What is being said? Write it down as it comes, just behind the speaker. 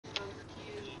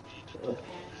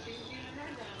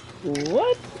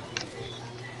What?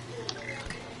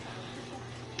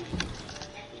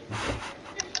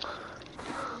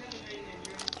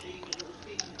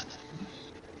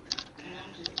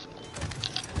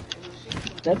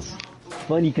 That's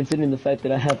funny considering the fact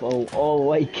that I have a all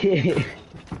white kid.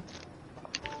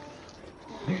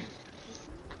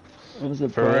 I'm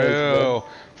surprised, bro.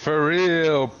 For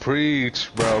real, preach,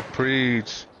 bro,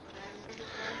 preach.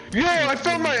 Yo, I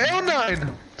found my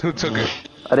L9! Who took it?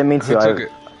 I didn't mean Who to. took it?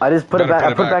 I just put it Better back. put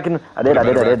I it put it back. back in. I Put did. it I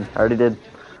did. better I back. did. I already did.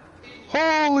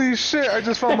 Holy shit, I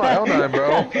just found my L9,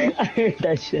 bro. I heard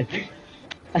that shit.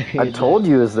 I I heard told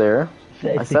you it was there.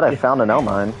 that. I said I found an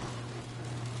L9.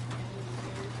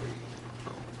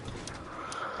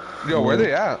 Yo, where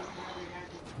they at?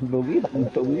 But we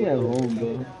at home,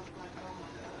 bro.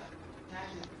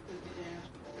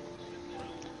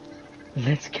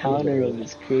 Let's counter them.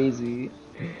 It's crazy.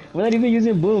 We're not even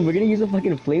using boom. We're gonna use a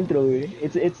fucking flamethrower.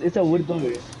 It's a wood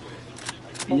thrower.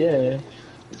 Yeah.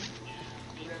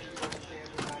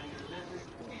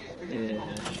 Yeah.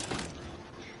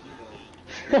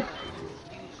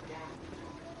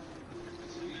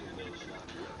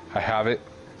 I have it.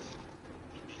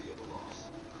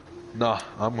 Nah,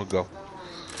 I'm gonna go.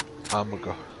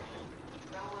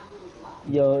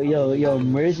 Yo,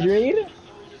 merge raid?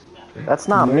 That's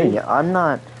not Merge? me. I'm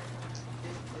not.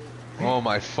 Oh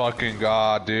my fucking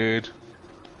god, dude.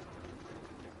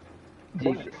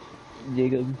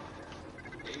 Jacob.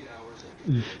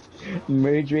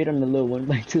 Merge rate on the low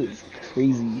 1x2 is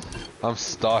crazy. I'm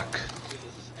stuck.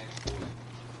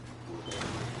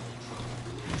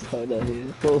 Hard out here.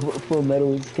 Full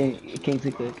metals can't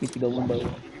take a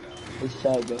 1x1. It's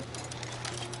shot, bro.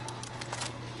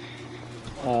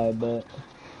 But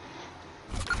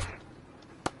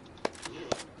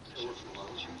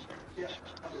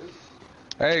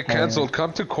Hey, canceled.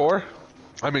 Come to core.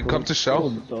 I mean, come to so shell.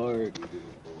 dark.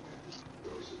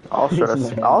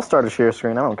 I'll start a share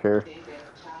screen. I don't care.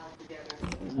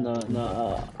 No,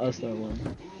 I'll start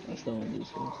one. I'll start one this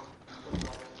one.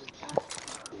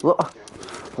 Look,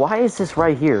 why is this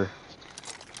right here?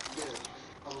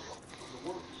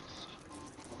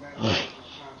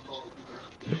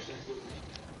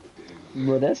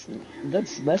 Bro, that's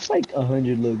like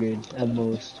 100 low grade at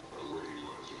most.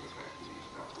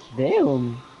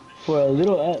 Damn, for a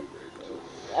little.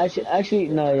 Actually,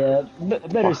 no, yeah,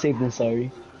 better safe than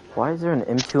sorry. Why is there an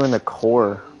M2 in the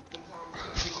core?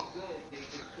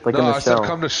 Like in No, the I said shell.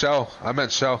 come to shell. I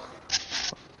meant shell.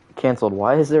 Cancelled.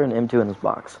 Why is there an M2 in this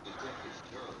box?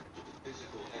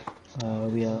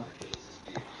 Yeah.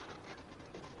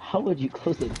 How would you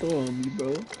close the door on me,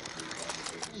 bro?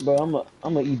 Bro,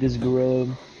 I'm gonna eat this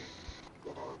grub.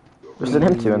 There's an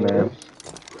M2 in there.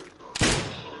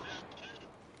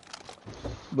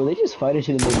 Bro, they just fighting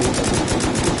shit in their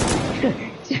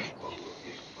game.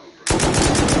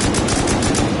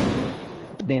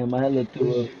 Damn, I had to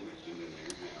throw up.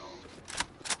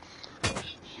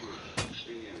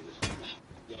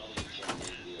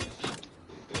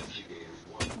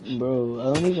 Bro, I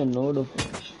don't even know the.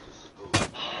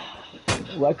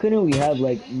 Why couldn't we have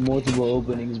like multiple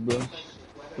openings, bro?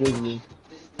 What is this?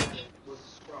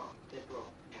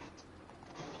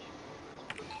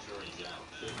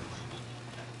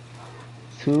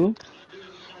 Two?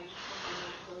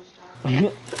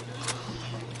 I'm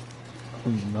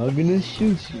not gonna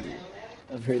shoot you.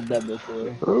 I've heard that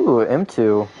before. Ooh,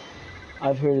 M2.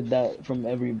 I've heard that from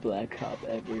every black cop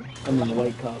ever. I mean,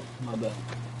 white cop. My bad.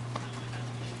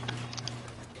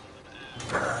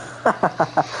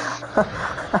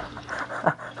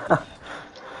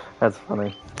 That's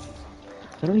funny.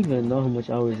 I don't even know how much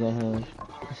hours I have.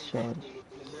 This shot.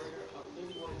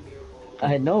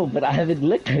 I know, but I haven't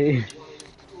looked at it.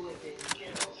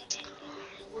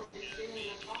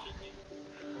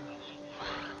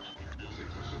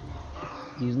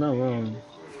 He's not wrong.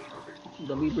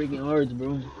 Don't be breaking hearts,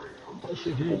 bro. That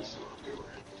shit hurts.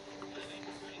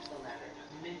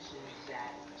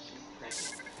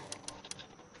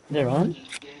 They're on?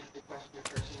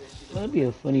 That'd be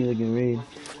a funny looking raid.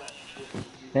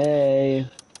 Hey,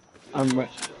 I'm right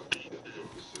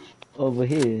over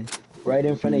here, right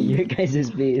in front of your guys'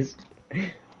 base.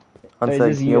 Or is Unsaid,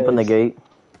 this can you you open the guys? gate?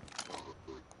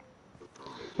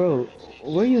 Bro,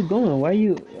 where are you going? Why are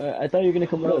you? I thought you were gonna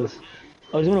come with us.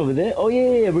 Oh, there's one over there? Oh,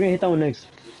 yeah, we're gonna hit that one next.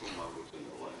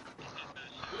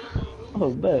 Oh,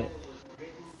 bet.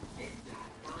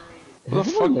 Who the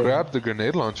There's one fuck there. grabbed the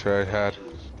grenade launcher I had?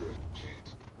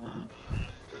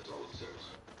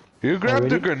 You grabbed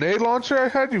the Already? grenade launcher I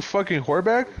had, you fucking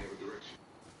whorebag?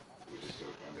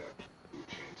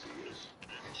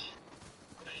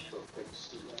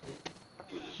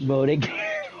 Bro, they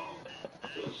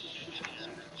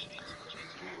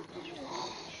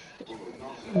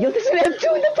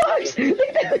box! Look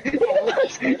at the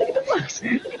box! Look at the box!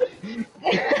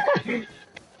 Look at the...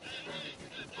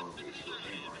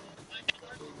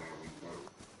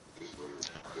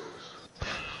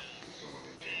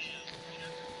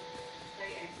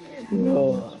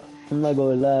 Bro, I'm not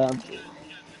gonna lie.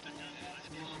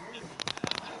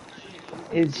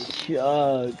 It's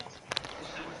shocked.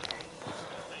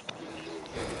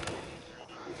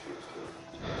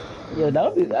 Yo,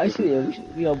 that would be actually. We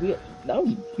should, that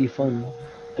would be fun.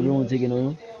 Everyone taking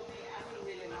on.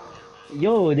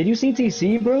 Yo, did you see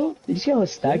TC, bro? Did you see how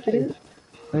stacked it is?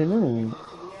 I know.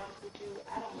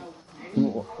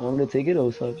 Want me to take it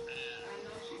or fuck?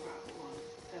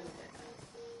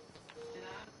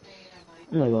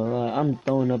 I'm not gonna lie. I'm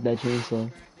throwing up that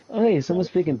chainsaw. Oh, hey, someone's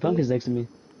picking pumpkins next to me.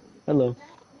 Hello.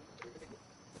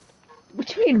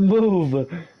 What you mean move?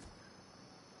 What are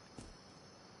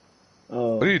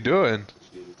Oh, you doing?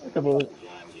 I thought bro, I thought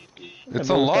It's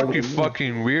bro was unlocked, you targeting me.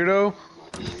 fucking weirdo.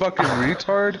 You fucking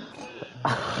retard.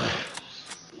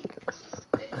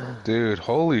 Dude,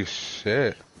 holy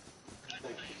shit.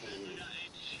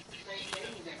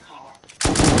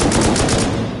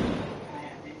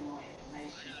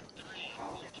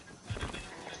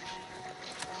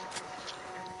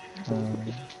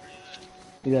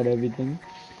 We got everything.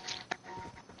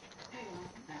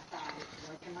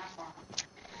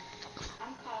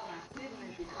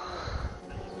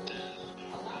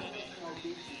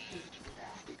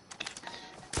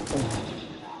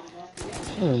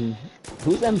 Um,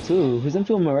 who's M2? Who's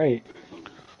M2 on my right?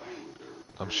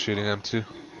 I'm shooting him too.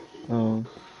 Um,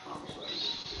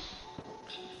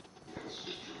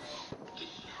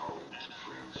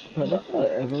 bro, I thought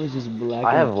everyone's just black I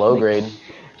and have low like grade.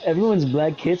 everyone's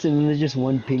black kits and then there's just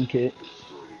one pink kit.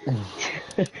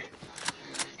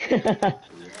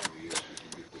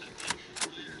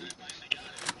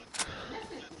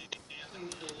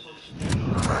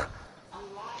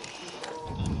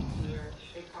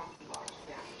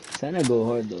 Santa go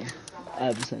hard though. I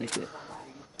have a Santa kit.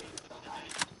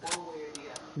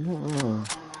 No,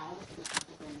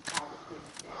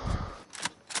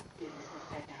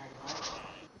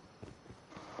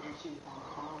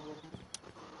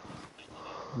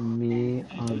 me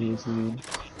obviously.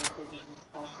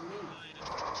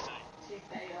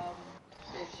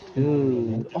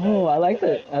 Dude, oh,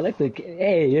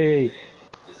 hey.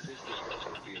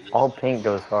 All pink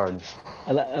goes hard.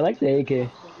 I like the AK.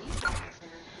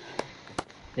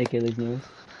 AK looks nice.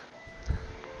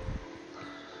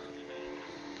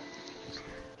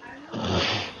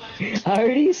 I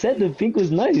already said the pink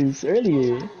was nice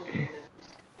earlier.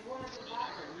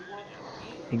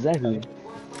 Exactly.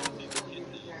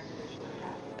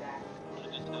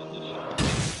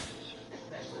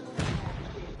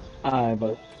 Alright,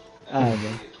 bro. Alright,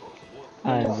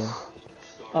 bro. Alright, bro.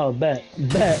 Oh, bet.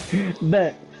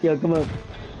 Yo, come on.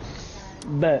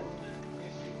 Bet,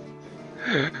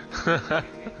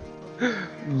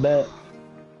 bet.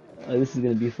 Oh, this is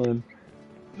gonna be fun.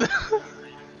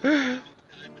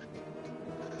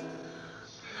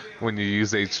 When you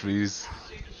use HVs.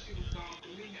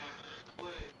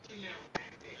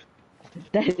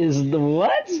 That is the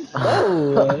what?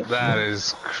 Oh, That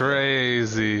is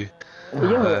crazy. That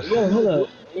hold up.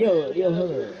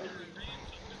 Hold up.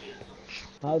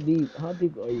 How deep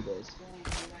are you guys?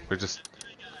 we're just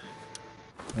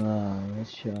Ah,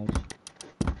 that's shocked.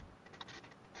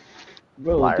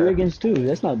 Bro, three Liar. against two.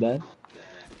 That's not bad.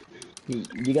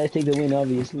 You guys take the win,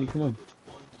 obviously. Come on.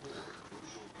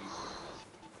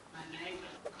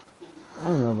 I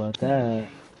don't know about that.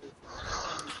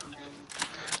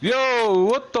 Yo,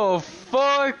 what the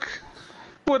fuck?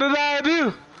 What did I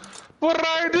do? What did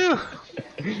I do?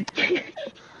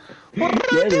 What did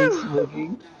I Yeah, they're do?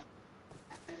 smoking.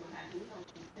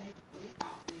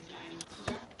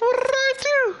 What did I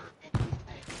do?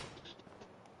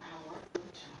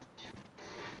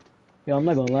 Yo, I'm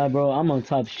not gonna lie, bro. I'm on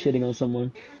top shitting on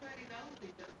someone.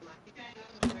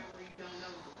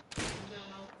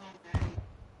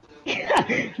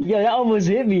 Yo, that almost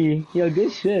hit me. Yo,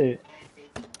 good shit.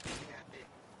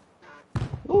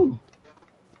 Ooh.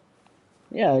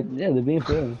 Yeah, they're being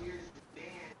fair.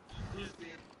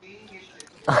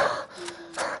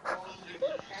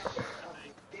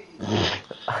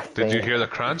 I Did you think hear the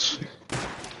crunch?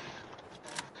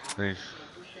 They-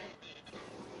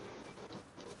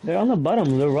 They're on the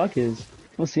bottom. The rock is.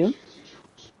 Don't see them?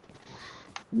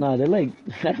 Nah, they're like,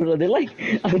 I don't know. They're like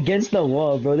against the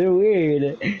wall, bro. They're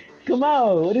weird. Come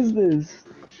out. What is this?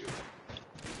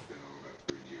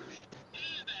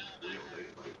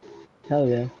 Hell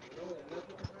yeah.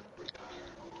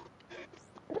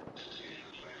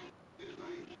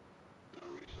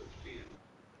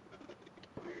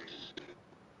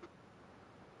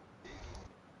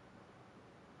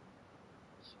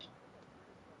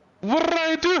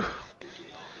 I do?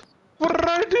 What did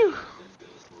I do?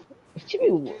 What you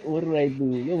mean, what did I do?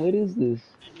 Yo, what is this?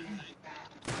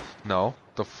 No,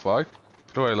 the fuck?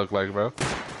 What do I look like, bro?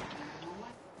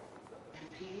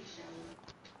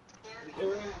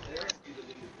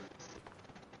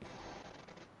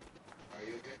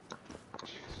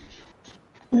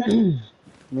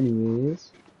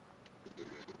 Anyways.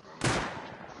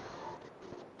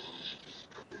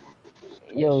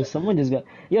 Yo, someone just got...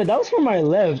 Yo, that was from our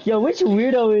left. Yo, which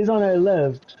weirdo is on our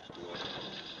left?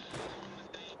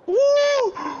 Woo!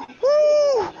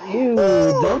 Woo! Ew,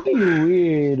 don't be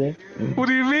weird. What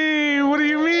do you mean? What do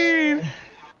you mean?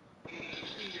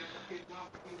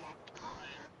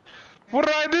 What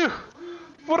did I do?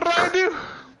 What did I do?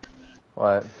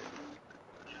 What?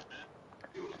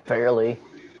 Barely.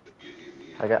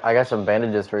 I got some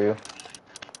bandages for you.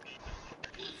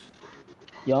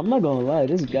 Yo, I'm not gonna lie,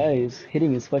 this guy is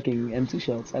hitting his fucking M2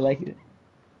 shots. I like it.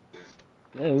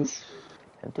 Yes.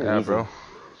 Can't do Yeah, easy. bro.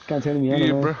 Kind of turning me on.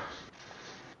 Yeah, Or bro.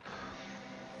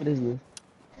 what is this?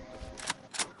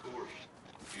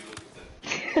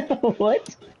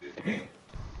 What?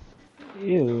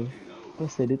 Ew. I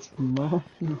said it's mom.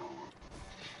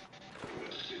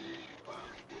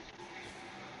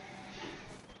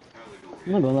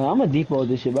 I'm not gonna lie, I'm gonna default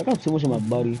this shit, but I got too much on my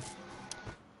body.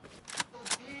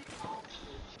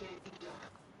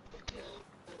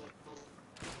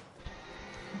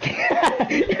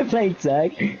 You're playing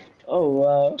tag? Oh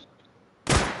wow.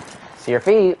 See your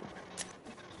feet.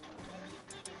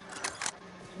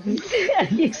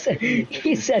 he said,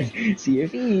 see your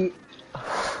feet.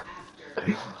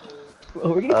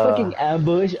 Oh, we're getting fucking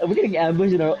ambushed. We're getting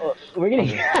ambushed in our. We're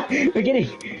getting, we're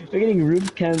getting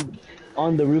roof camp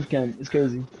on the roof camp. It's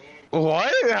crazy.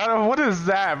 What? What is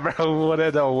that, bro? What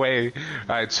in the way?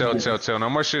 Alright, chill, chill, chill. No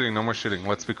more shooting, no more shooting.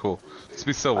 Let's be cool. Let's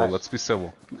be civil, let's be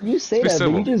civil. You say Let's be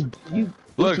that, but you civil. just you.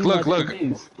 Look, choose look, not to look.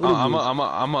 use. I'm What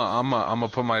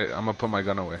gonna put my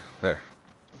gun away. There.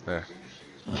 There.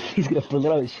 is this? He's gonna pull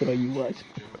it out and shit on you. Watch.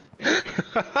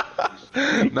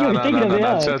 No, no, no, no,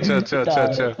 no. Chill, chill, chill,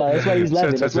 chill, chill. That's why he's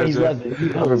laughing. That's why he's laughing. He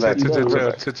knows. back. He Chill, chill, knows.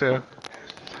 chill, chill, chill.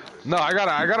 No, I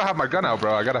gotta have my gun out,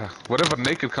 bro. What if a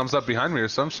naked comes up behind me or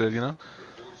some shit, you know?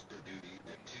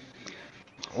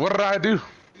 What did I do?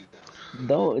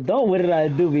 Don't. What did I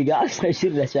do? We got start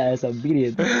shooting that your ass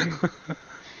immediately.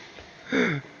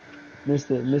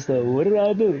 Mister, what did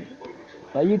I do?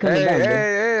 Why you coming Hey, down, hey, bro?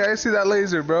 hey, I see that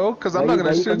laser, bro. Cause I'm Why not you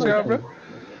gonna shoot coming you out, bro. down?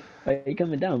 Why you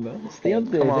coming down, bro? Stay up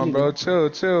there. Come if on, bro.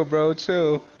 anything. Chill, bro.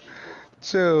 Chill.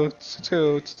 Chill.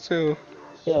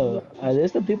 Yo, are there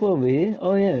still people over here?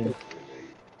 Oh yeah.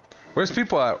 Where's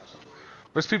people at?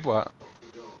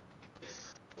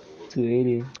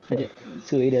 280.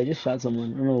 280. I just shot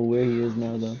someone. I don't know where he is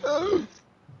now though.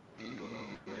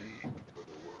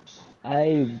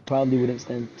 I probably wouldn't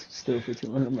stand still for too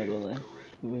long. I'm not gonna lie.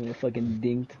 When I fucking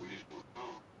dinked.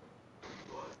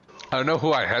 I don't know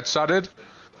who I headshotted,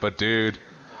 but dude,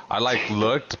 I like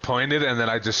looked, pointed, and then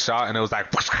I just shot, and it was like,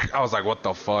 I was like, what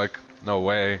the fuck? No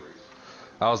way.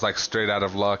 I was like straight out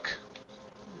of luck.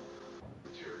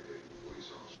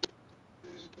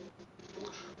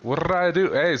 What did I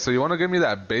do? Hey, so you want to give me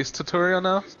that base tutorial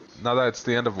now? Now that it's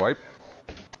the end of wipe?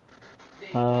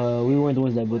 We weren't the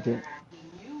ones that built it.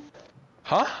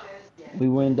 Huh? We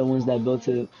weren't the ones that built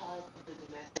it.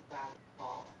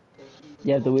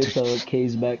 You have to wait till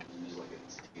K's back.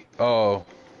 Oh.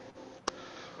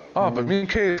 Oh, but me and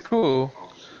K is cool.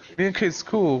 Me and K's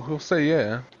cool. We'll say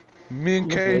yeah. Me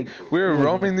and K, we were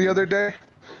roaming the other day,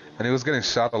 and he was getting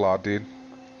shot a lot, dude.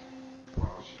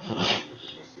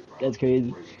 That's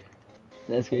crazy.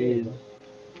 That's crazy.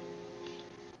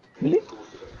 Really?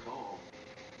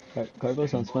 Cargo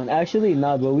sounds fun. Actually,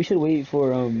 nah, but we should wait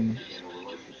for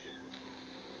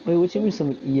Wait, what you mean?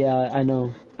 Some? Yeah, I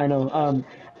know.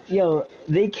 Yo,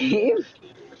 they came.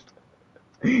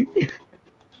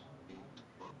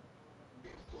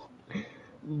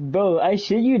 Bro, I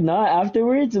shit you not.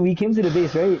 Afterwards, we came to the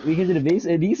base, right? We came to the base,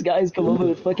 and these guys come over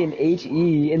with fucking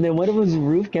HE, and then one of them's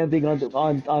roof camping on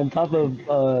top of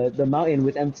the mountain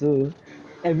with M2,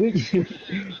 and we're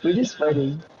just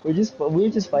fighting. We're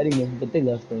just fighting them, but they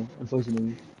left though.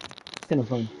 Unfortunately, it's kind of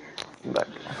fun. Back.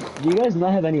 Do you guys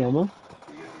not have any ammo?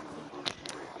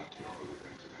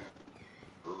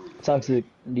 Toxic.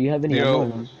 Do you have any ammo? Or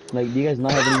Yo. not? Like, do you guys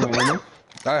not have any more ammo?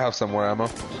 I have some more ammo.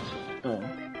 Oh.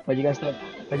 Why'd you guys stop?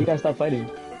 Why'd you guys stop fighting?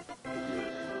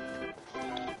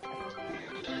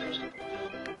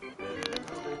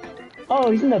 Oh,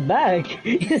 he's in the back.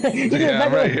 He's in the Yeah,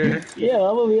 back. right here. Yeah,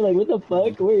 I'm over here like, what the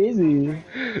fuck? Where is he?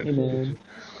 Hey, man.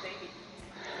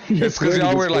 It's because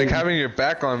y'all were like having. having your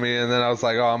back on me, and then I was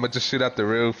like, oh, I'm gonna just shoot at the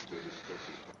roof.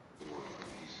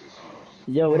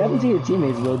 Yo, what happened to your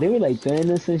teammates, bro? They were like throwing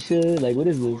us and shit. Like, what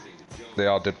is this? They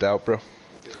all dipped out, bro.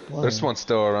 There's Why? one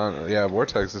still around. Yeah,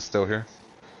 Vortex is still here.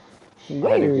 I had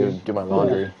to Where? do my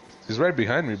laundry. He's right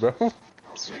behind me, bro.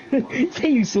 Say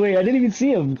you swear, I didn't even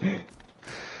see him.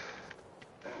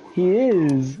 He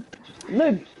is.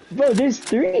 Look, bro, there's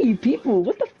 3 people.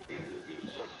 What the?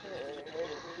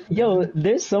 Yo,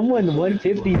 there's someone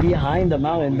 150 behind the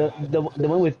mountain. The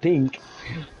one with pink.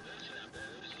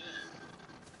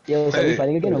 Yo, so are we Hey,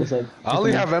 fighting again? Almost like I just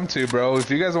only me. have M2, bro.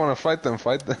 If you guys want to fight them,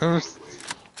 fight them.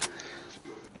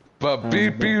 But Bet. be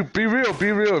real,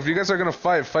 be real. If you guys are gonna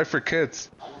fight, fight for kids.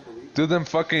 Do them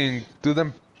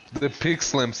the pink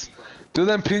slips. Do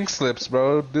them pink slips,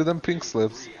 bro. Do them pink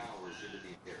slips.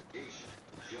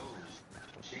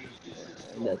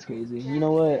 That's crazy. You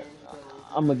know what?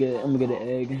 I'm gonna get an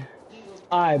egg.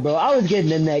 Alright, bro. I was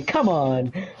getting an egg. Come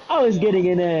on. I was getting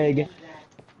an egg.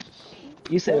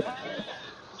 You said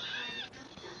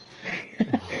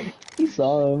you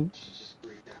saw him.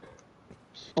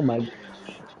 Oh my.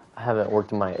 I haven't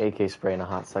worked in my AK spray in a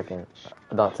hot second.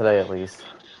 Not today, at least.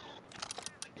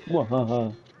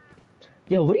 Wahaha.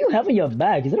 Yo, what do you have in your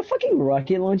bag? Is it a fucking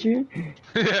rocket launcher?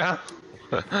 Yeah.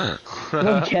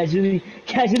 Bro, casually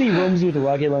roams with a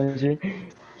rocket launcher.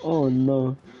 Oh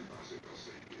no.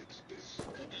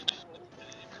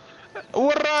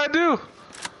 What did I do?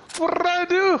 What did I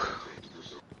do?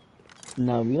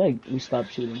 Nah, we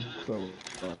stopped shooting for a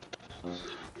while.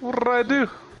 What did I do?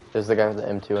 There's the guy with the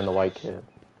M2 and the white kit.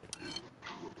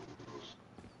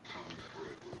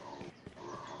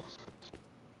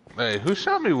 Hey, who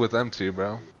shot me with M2,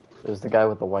 bro? There's the guy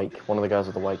with the white, one of the guys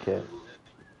with the white kit.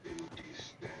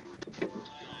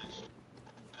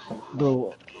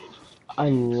 Bro, I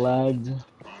lagged.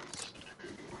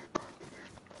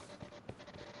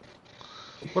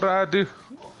 What did I do?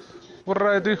 What did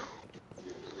I do?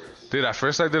 Dude, at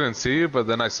first I didn't see you, but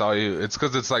then I saw you. It's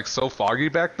because it's like so foggy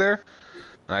back there.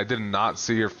 And I did not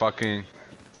see your fucking...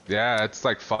 Yeah, it's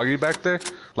like foggy back there.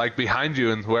 Like behind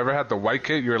you, and whoever had the white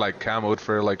kit, you were like camoed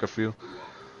for like a few.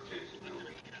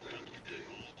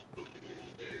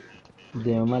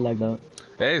 Damn, I lagged out.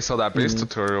 Hey, so that base Anyways.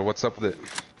 tutorial, what's up with it?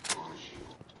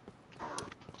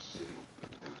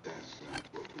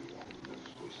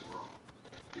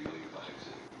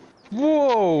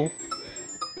 Whoa!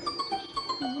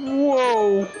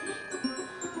 Whoa!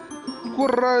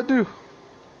 What did I do?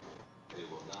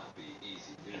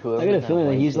 Whoever I got a that feeling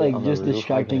that white he's kit like on the just roof, I can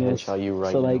distracting us. headshot you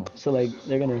right So now. like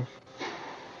they're gonna.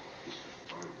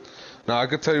 No, I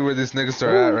could tell you where these niggas are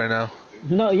at right now.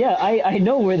 No, yeah, I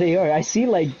know where they are. I see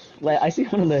like I see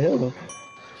one on the hill.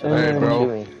 Shut up, Hey, don't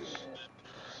bro. shoot me.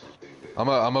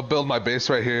 I'm build my base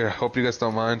right here. Hope you guys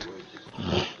don't mind.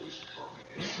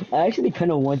 I actually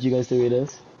kind of want you guys to read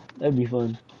us. That'd be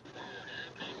fun.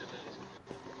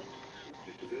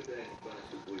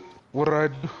 What did I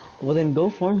do? Well then go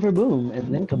farm for boom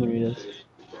and then come and read us.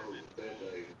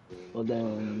 Well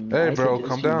then Hey, I bro,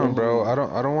 calm suggest you down, bro.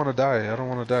 don't. I don't want to die. I don't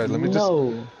want to die. Let me just...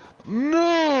 No.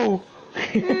 No!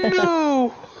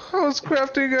 No! I was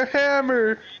crafting a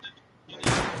hammer.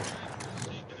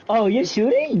 Oh, you're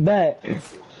shooting? Bet.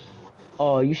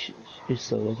 Oh, you're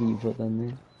so lucky you put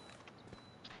them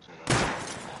there.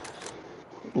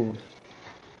 Ooh.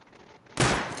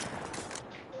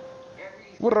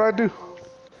 What did I do?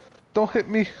 Don't hit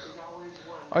me.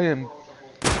 I am...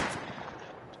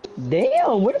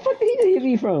 Damn, where the fuck did he hit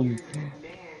me from?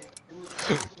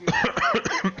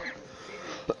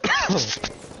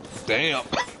 Damn.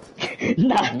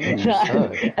 Nah,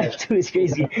 suck. M2 is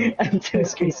crazy. M2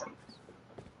 is crazy.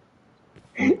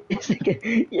 It's like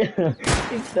yeah,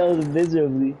 it fell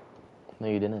miserably. No,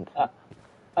 you didn't.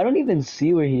 I don't even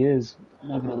see where he is. I'm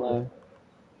not gonna lie.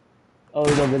 Oh,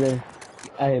 he's over there.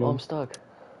 I hit Oh, him. I'm stuck.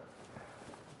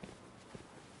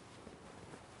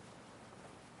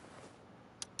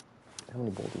 How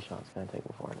many bolty shots can I take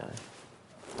before I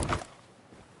die?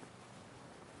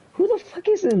 Who the fuck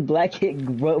is in black hit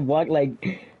walk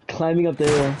like climbing up the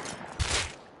hill?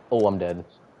 Oh, I'm dead.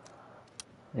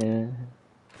 Yeah.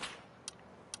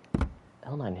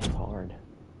 L9 hits hard.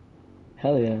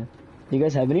 Hell yeah. You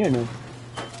guys have any or no?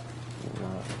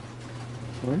 Not.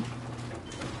 What?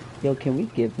 Yo, can we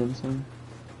give them some?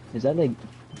 Is that like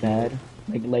bad?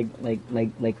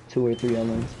 Like 2 or 3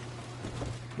 L9s?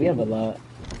 We have a lot.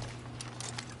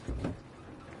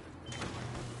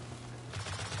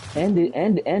 And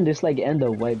it's like end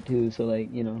of wipe too, so like,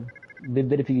 you know,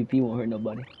 bit of PvP won't hurt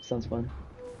nobody. Sounds fun.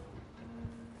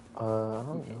 I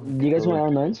don't know. Do you guys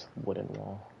want L9s? Wooden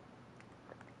wall.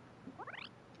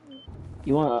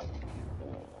 You want?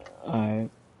 Alright.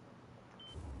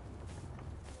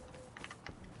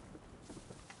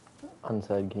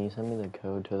 Unsaid, can you send me the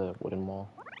code to the wooden wall?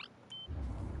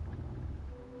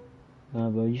 Nah,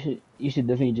 bro, you should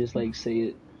definitely just like say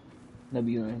it. That'd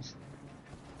be nice.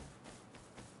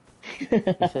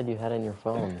 You said you had it in your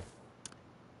phone.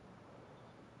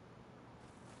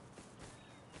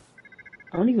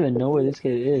 I don't even know where this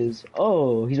kid is.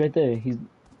 Oh, he's right there. He's.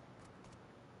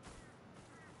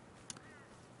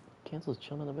 Cancel's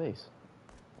chilling on the base.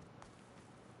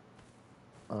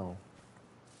 Oh.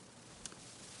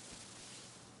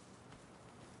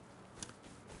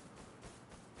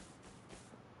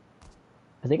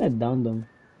 I think I downed him.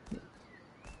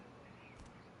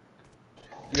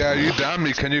 Yeah, you down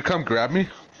me. Can you come grab me?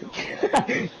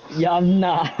 Yeah, I'm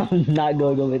not. I'm not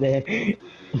going over there.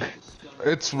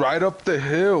 It's right up the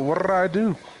hill. What did I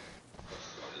do?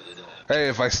 Hey,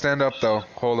 if I stand up though,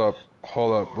 hold up,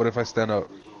 hold up. What if I stand up?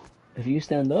 If you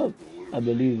stand up, I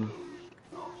believe.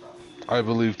 I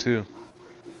believe too.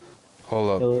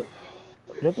 Hold up. Yo,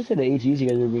 what happened to the HEs you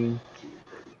guys were bringing?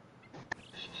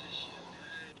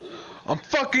 I'm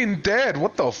fucking dead.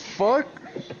 What the fuck?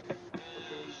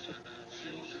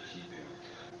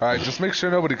 Alright, just make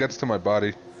sure nobody gets to my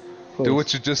body. Do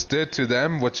what you just did to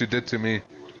them, what you did to me.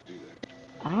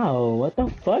 Ow, what the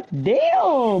fuck?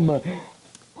 Damn!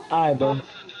 Alright, bro.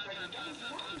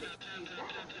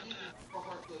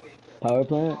 Power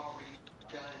plant?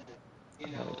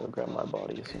 I'm gonna go grab my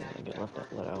body as soon as I get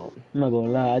let out. I'm not gonna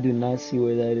lie, I do not see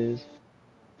where that is.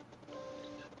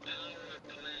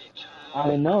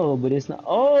 I know, but it's not.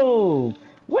 Oh!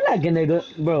 We're not gonna go.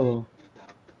 Bro.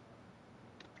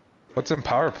 What's in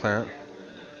power plant?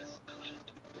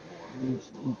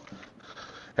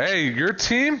 Hey, your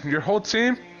team? Your whole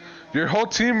team? Your whole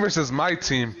team versus my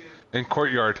team in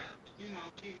courtyard.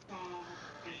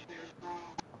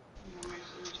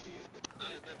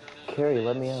 Carrie,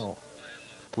 let me out.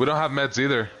 We don't have meds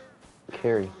either.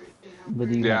 Carrie.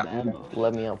 But do you have ammo?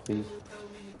 Let me out, please.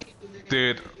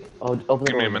 Dude. Oh, open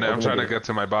the Give door. me a minute. I'm trying to get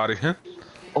to my body.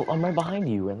 Oh, I'm right behind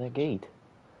you in that gate.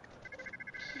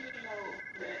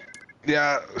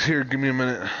 Yeah, here, give me a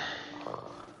minute.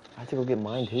 I have to go get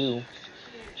mine too.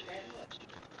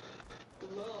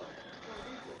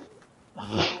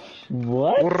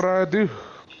 What? What did I do?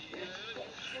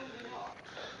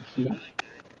 Yeah.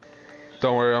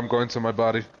 Don't worry, I'm going to my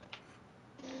body.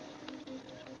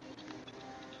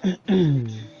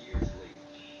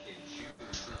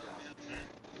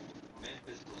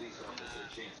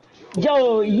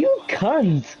 Yo, you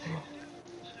cunt!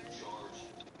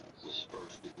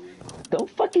 Don't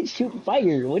fucking shoot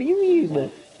fire. What do you mean?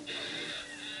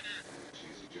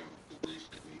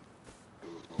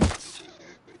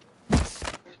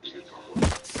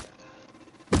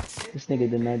 This nigga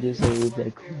did not just say it was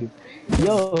that creep.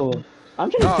 Yo, I'm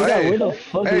trying to figure out where the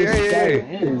fuck this guy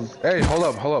is. Hey, hold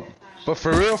up. But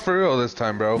for real this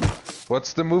time, bro.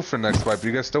 What's the move for next wipe?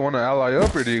 You guys still want to ally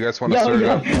up, or do you guys want to surge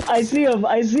up? I see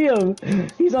him.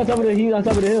 He's on top of the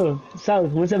hill.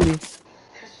 South, 170.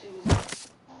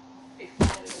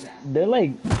 They're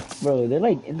like, bro, they're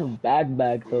like in the back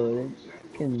though.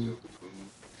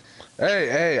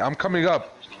 Hey, I'm coming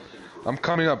up.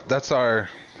 That's our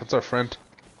friend.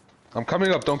 I'm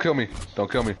coming up. Don't kill me. Don't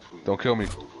kill me.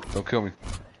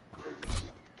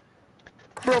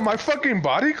 Bro, my fucking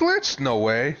body glitched? No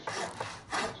way.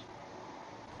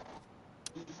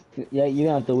 Yeah, you're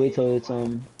gonna have to wait till it's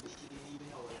Alright,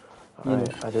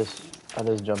 I just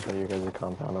jumped out of your guys'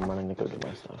 compound. I'm running to go get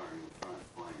my stuff.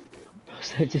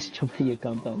 So just jump in your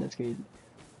compound. That's crazy.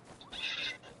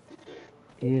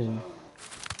 Ew.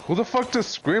 Who the fuck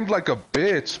just screamed like a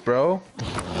bitch, bro?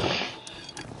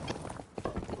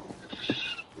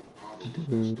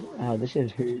 Dude, ow, this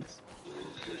shit hurts.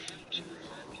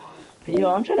 Yo,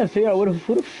 I'm trying to figure out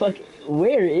who the fuck,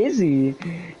 where is he?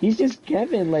 He's just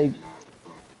camping like.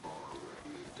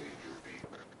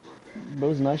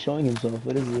 Bro's not showing himself.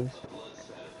 What is this?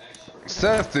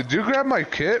 Seth, did you grab my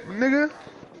kit, nigga?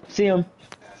 See him.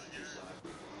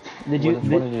 Did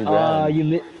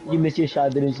you? You missed your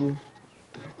shot, didn't you?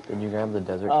 Did you grab the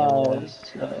desert camel?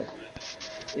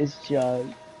 It's shot.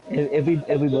 If we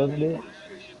both did.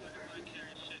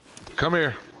 Come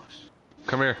here.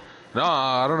 No,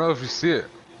 I don't know if you see it.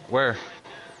 Where?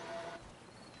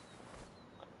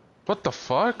 What the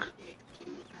fuck?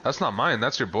 That's not mine.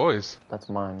 That's your boy's. That's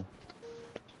mine.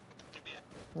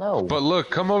 No. But look,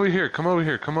 come over here.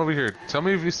 Tell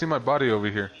me if you see my body over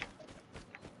here.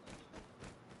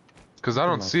 Cause I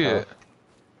don't see it.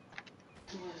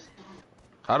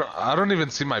 I don't even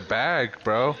see my bag,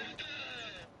 bro.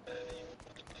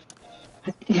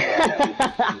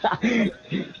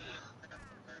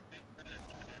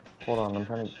 Hold on, I'm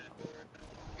trying to...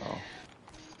 Oh.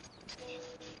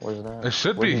 Where's that? It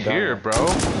should Where's be he dying here, at? bro.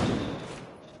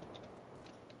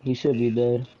 He should be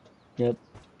dead. Yep.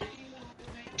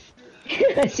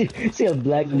 I see a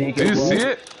black naked Do you wall. see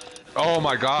it? Oh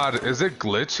my god, is it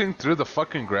glitching through the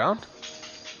fucking ground?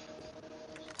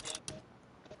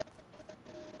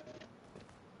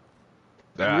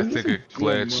 Yeah, I think it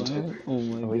glitched. Oh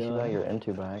my At least you got god. your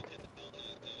M2 back.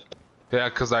 Yeah,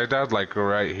 cause I died like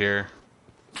right here.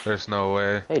 There's no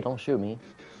way. Hey, don't shoot me.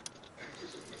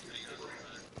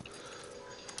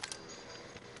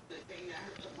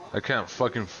 I can't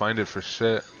fucking find it for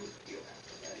shit.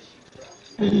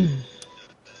 I'm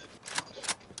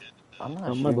not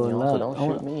I'm not shooting going y'all, so loud.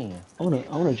 don't shoot me. I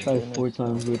wanna try Goodness. 4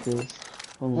 times with this.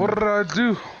 What did I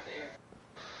do?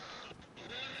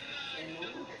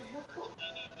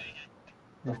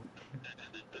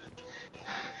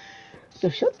 So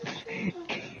shut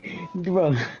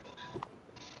bro.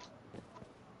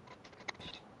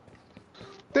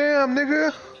 Damn,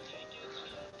 nigga.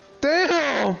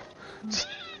 Damn.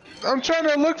 I'm trying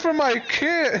to look for my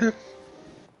kit.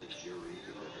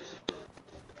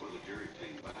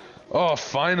 Oh,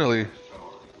 finally.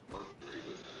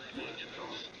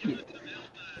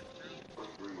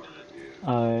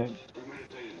 Alright.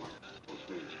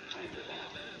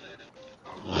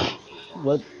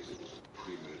 What?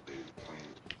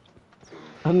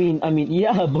 I mean,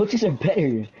 yeah, boats are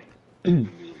better.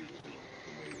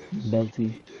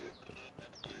 Belty.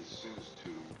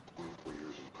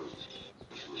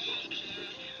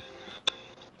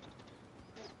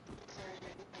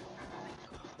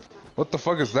 What the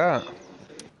fuck is that?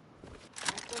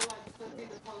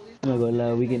 I'm not gonna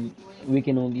lie, we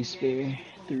can only spare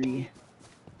 3.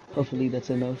 Hopefully that's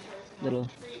enough. Little.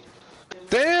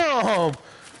 Damn!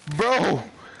 Bro!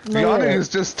 Y'all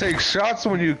niggas just take shots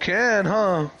when you can,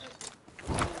 huh?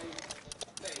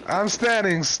 I'm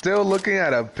standing still looking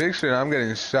at a picture and I'm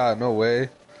getting shot. No way.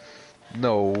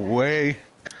 No way.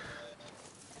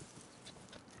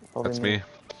 That's me.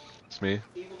 It's me.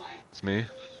 It's me.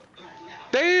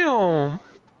 Damn!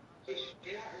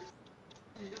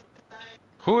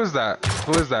 Who is that?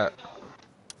 Who is that?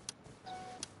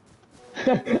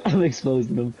 I'm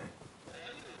exposing him.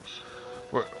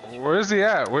 Where is he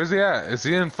at? Where's he at? Is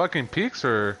he in fucking peaks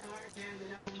or?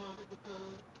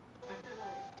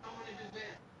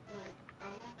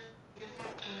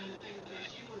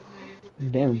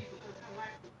 Damn.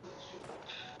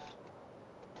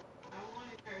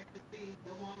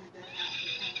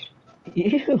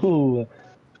 Ew.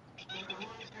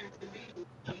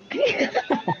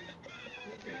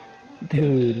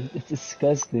 Dude, it's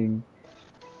disgusting.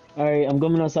 Alright, I'm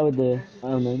going outside with the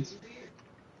elements.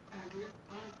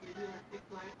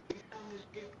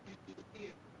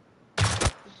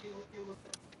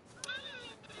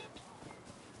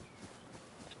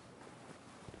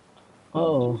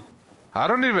 Oh. I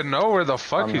don't even know where the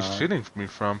fuck he's shooting me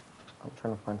from. I'm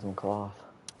trying to find some cloth.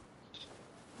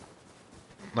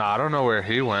 Nah, I don't know where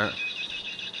he went.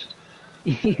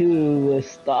 Ew,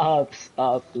 stop,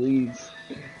 please.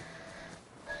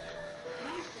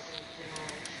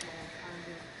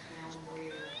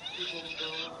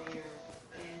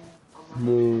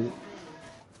 Dude,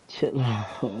 chill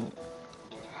out.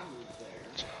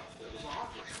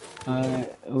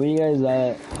 Where you guys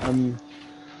at? I'm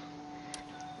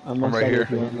right here.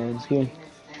 Here.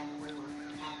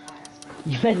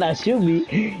 You better not shoot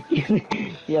me.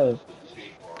 Yo.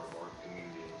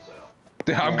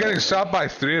 I'm getting shot by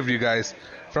 3 of you guys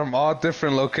from all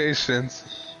different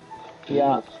locations.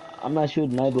 Yeah, I'm not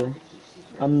shooting either.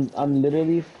 I'm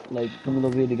literally like coming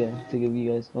over here to give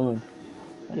you guys. Hold on.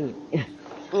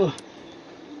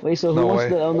 Wait, so who wants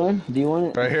the L9? Do you want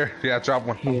it? Right here. Yeah, drop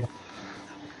one. Here.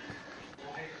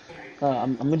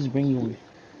 I'm gonna just bring you one.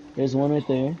 There's one right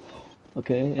there.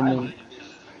 Okay, and then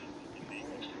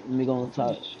let me go on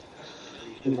top.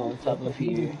 Let me go on top of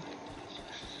here.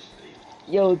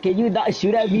 Yo, can you not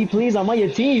shoot at me, please? I'm on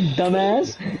your team,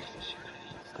 dumbass.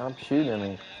 Stop shooting at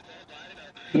me.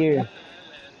 Here.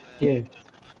 Here.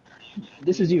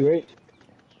 This is you, right?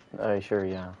 Sure,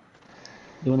 yeah.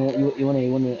 You wanna, no?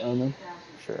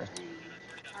 Sure.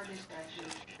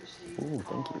 Ooh,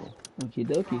 thank you. Okie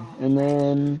dokie. And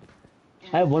then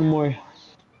I have one more.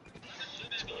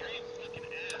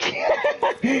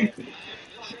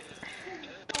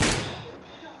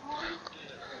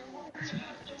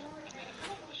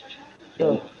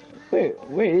 Yo,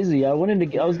 where is he? I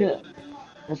was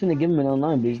gonna give him an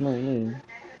L9, but he's not here.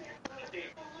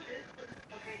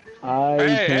 I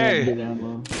can't get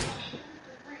ammo.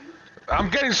 I'm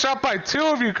getting shot by 2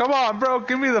 of you. Come on, bro.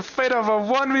 Give me the fate of a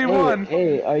 1v1.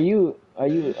 Hey, are you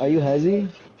Hezzy? Are you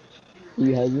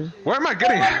Hezzy? Where am I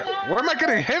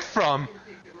getting hit from?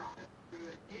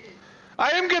 I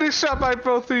am getting shot by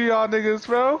both of y'all niggas,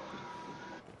 bro.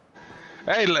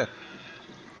 Hey, let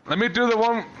me do the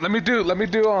one. Let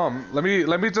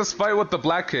me just fight with the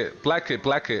black kit. Black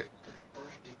kit.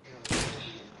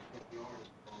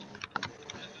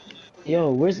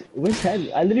 Yo, where's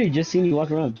Tabby? I literally just seen you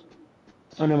walk around.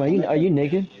 Oh no, are you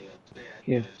naked?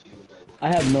 Here. I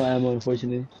have no ammo,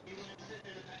 unfortunately.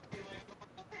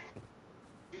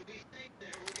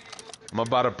 I'm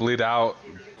about to bleed out.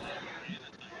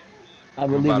 I I'm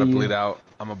believe about to in bleed you. out.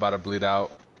 I'm about to bleed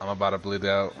out. I'm about to bleed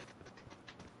out.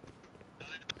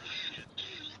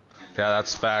 Yeah,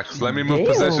 that's facts. Let me move Damn.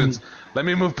 positions. Let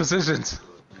me move positions.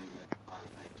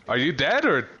 Are you dead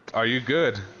or are you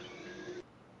good?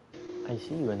 I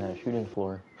see you in that shooting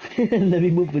floor. Let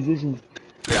me move positions.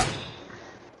 Yeah.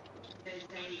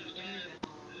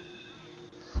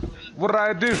 What did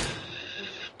I do?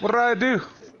 What did I do?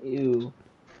 Ew.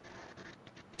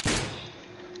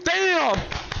 Damn!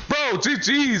 Bro,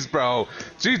 GG's, bro.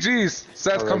 GG's.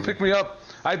 Seth, come Already. pick me up.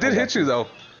 I I did hit got you, you. though.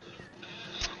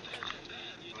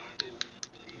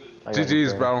 I got you, GG's,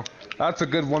 Trey. bro. That's a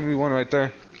good 1v1 right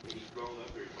there.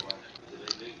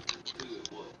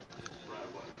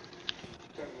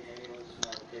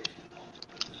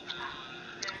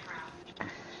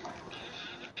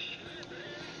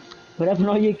 What happened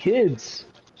to all your kids?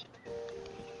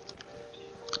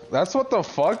 That's what the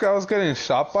fuck? I was getting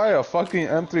shot by a fucking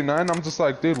M39. I'm just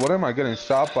like, dude, what am I getting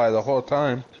shot by the whole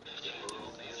time?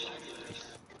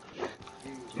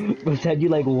 Bro tagged you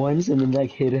like once and then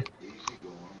like hit it.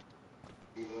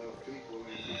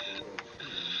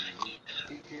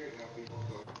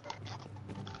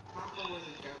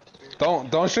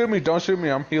 Don't shoot me. Don't shoot me.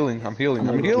 I'm healing. I'm healing. I'm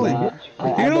I'm not gonna healing. lie.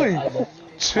 I'm healing.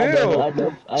 Chill. I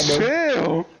know.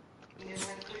 Chill.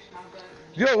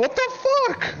 Yo, what the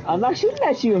fuck? I'm not shooting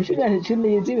at you. I'm shooting at your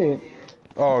teammate.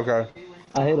 Oh, okay.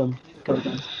 I hit him a couple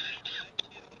times.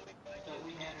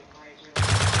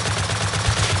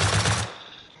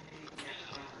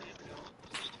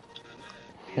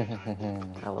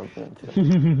 I love doing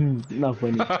too. Not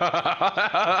funny.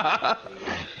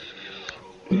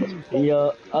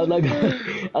 Yo, I'm like,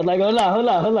 hold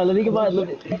on. Let me get my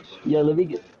meds.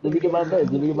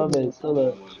 Hold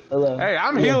on. Hey,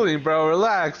 I'm Yeah. healing, bro.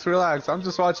 Relax. I'm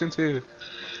just watching too.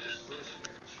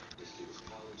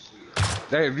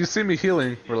 Hey, if you see me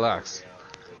healing, relax.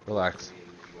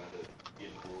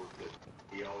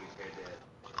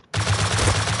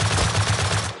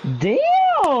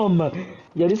 Damn!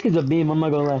 Yo, this kid's a beam. I'm not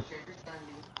gonna lie.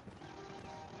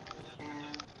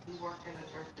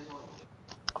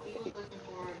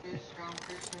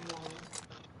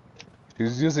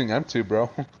 He's using M2, bro.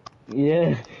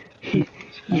 Yeah. He's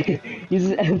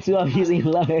M2. I'm using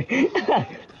lower.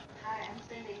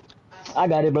 I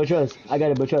got it, bro. Trust.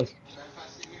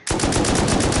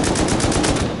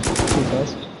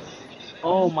 Trust.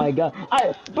 Oh my god.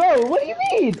 Bro, what do you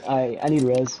mean? I need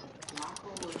res.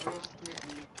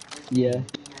 Yeah.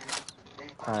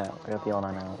 Alright, I got the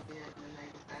L9 out.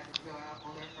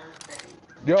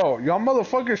 Yo, y'all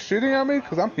motherfuckers shooting at me?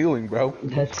 Cause I'm healing, bro.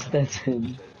 That's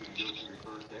him.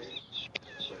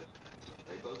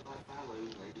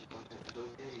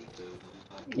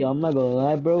 Yo, I'm not gonna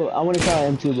lie, bro. I wanna try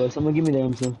M2, bro. Someone give me the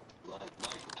M2.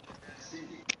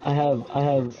 I have,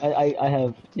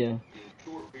 yeah.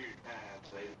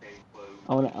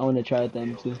 I wanna try it the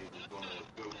M2.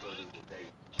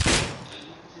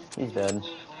 He's dead.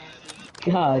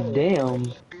 God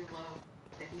damn.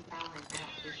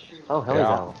 Oh, hell, he's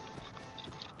Yeah. out.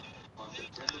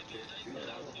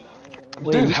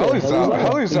 Wait, Dude, you said Helly's Helly's out. out?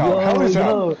 Helly's out. Helly's out.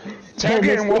 Yo. Tag it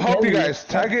Let's and we'll take help you Helly. guys.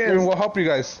 Tag it and we'll help you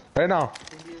guys. Right now.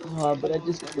 But I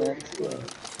just left. Yeah.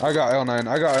 I got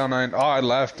L9. Oh, I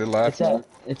left. It left. Yeah,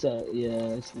 it's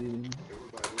leaving.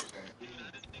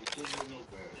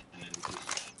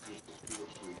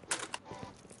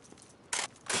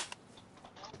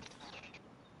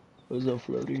 What's up,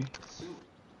 floaty?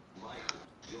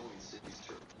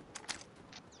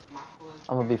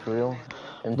 I'm gonna be for real.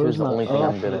 M2 is Bro's the not only thing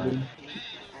up, I'm good at. floaty.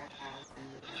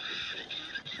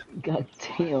 God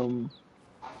damn.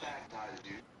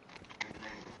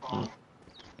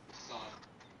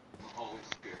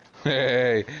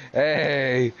 Hey,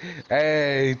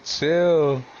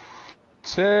 chill. I'm not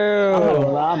gonna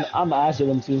Chill. lie, I'm after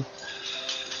them too.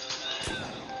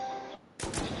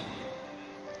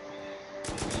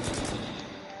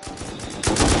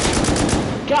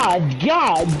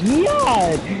 God!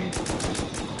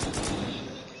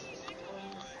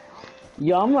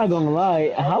 Yo, I'm not gonna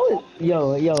lie.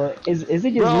 Is it Bro,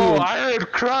 just me or I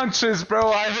heard crunches,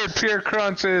 bro. I heard pure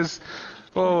crunches.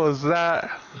 What was that?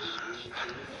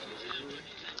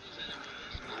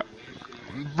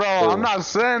 Bro, I'm not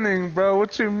sending, bro.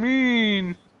 What you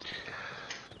mean?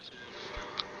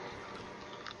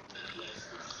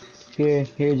 Here,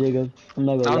 Jacob. I'm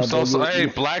not gonna I'm lie, bro. so sorry. Hey,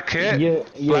 Black Kit. You're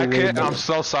Black way Kit, I'm better.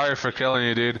 so sorry for killing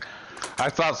you, dude. I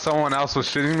thought someone else was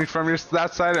shooting me from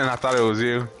that side, and I thought it was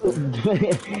you.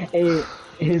 Hey,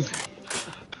 his,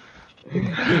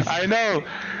 I know,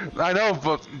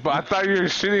 but I thought you were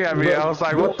shooting at me. I was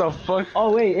like, what bro. the fuck?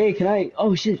 Oh wait, hey, can I?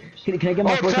 Oh shit, can I get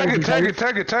my Oh, four times in silence?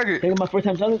 tag it. Can I get my four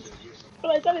times silence?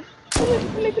 Silence, silence,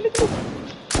 silence.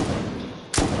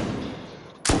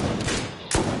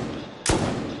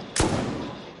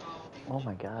 Oh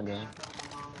my god, man.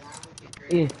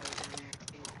 Yeah.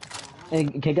 Hey,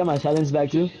 can I get my silence back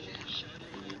too?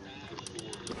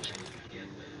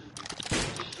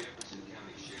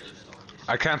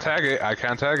 I can't tag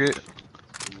it.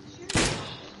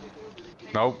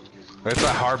 Nope. It's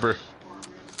at Harbor.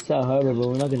 It's at Harbor, but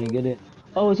we're not gonna get it.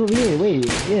 Oh, it's over here. Wait,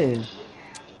 yeah.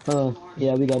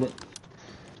 Yeah, we got it.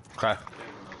 Okay.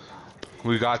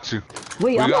 We got you.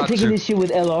 Wait, We I'm not got taking you. this shit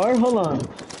with LR. Hold on.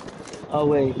 Oh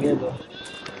wait, yeah, though.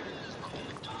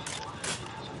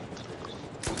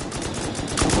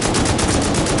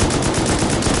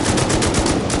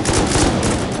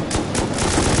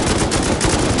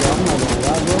 Yo, I'm not gonna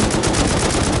lie, bro.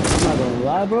 I'm not gonna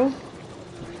lie, bro.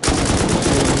 This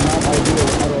is not ideal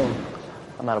at all.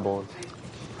 I'm out of bullets.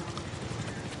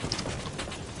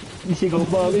 This shit go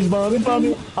bomb. It's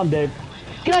bombing. I'm dead.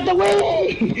 Get out the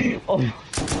way! Oh.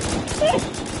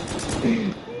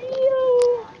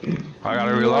 I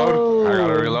gotta reload. Yo.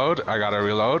 I gotta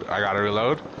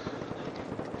reload.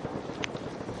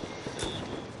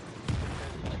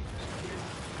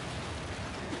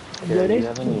 Yo, Here, do you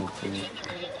have any food?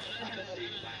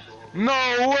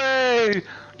 No way!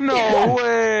 No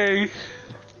way!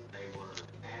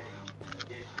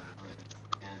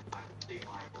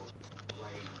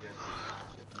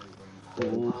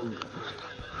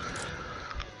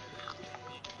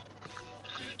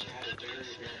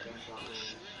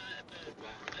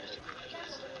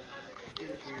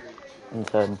 And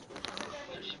said,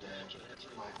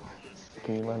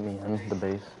 can you let me in the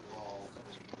base?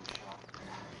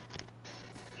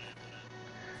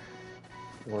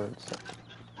 Words.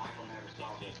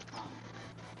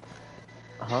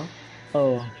 Huh?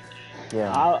 Oh.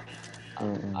 Yeah.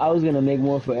 I was gonna make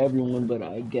more for everyone, but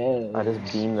I guess. I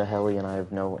just beamed the heli and I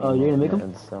have no Oh, you're gonna make them?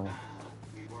 meds, so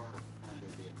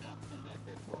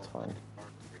that's fine.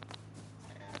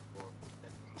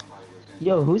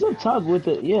 Yo, who's up top with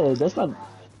the? Yeah, that's not.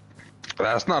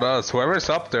 That's not us. Whoever's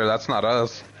up there, that's not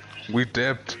us. We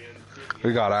dipped.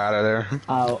 We got out of there.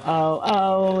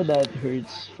 Ow! That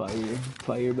hurts.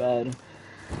 Fire bad.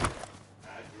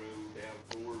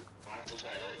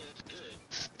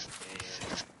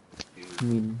 I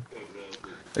mean,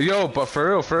 Yo, but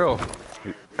for real.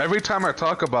 Every time I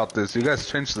talk about this, you guys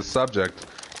change the subject.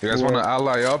 You guys want to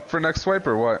ally up for next swipe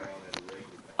or what?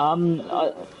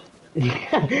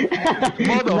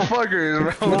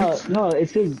 Motherfuckers, bro. No,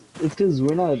 it's cause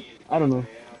we're not. I don't know.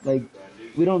 Like,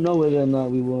 we don't know whether or not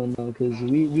we will or not. Cause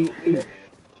we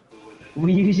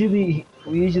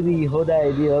usually hold that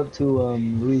idea up to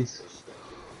Luis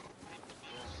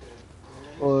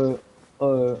or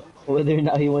whether or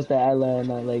not he wants to ally or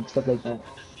not, like stuff like that.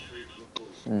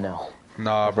 No.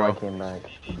 Nah, That's why I bro. came back.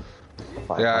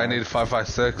 Yeah, I need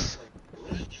 556.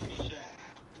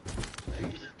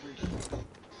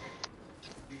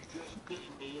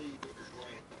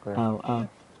 Ow.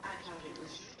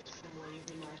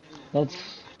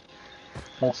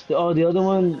 That's the other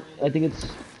one. I think it's.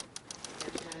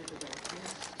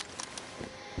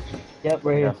 Yep,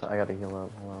 right here. I gotta heal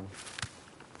up. Hold on.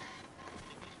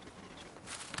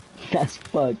 That's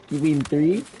fuck. You mean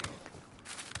 3?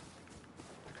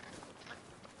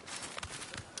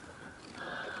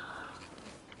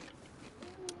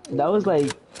 That was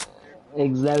like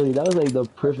exactly. That was like the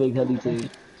perfect heli take.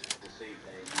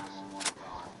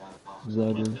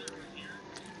 Exactly.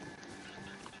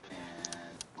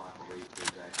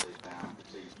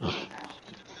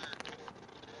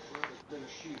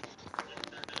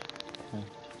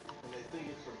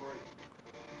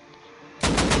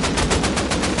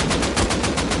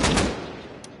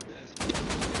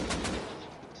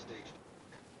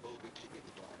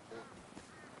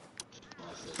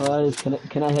 Alright,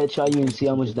 can I headshot you and see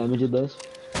how much damage it does?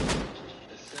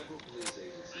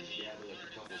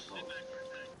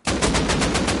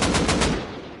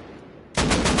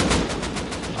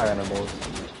 I got no bullets.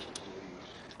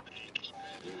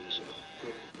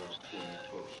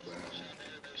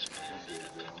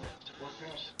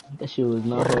 That shit was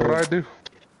not What did I hard. do?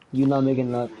 You not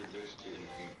making that.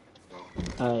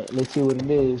 Alright, let's see what it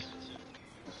is.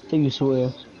 So you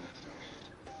swear.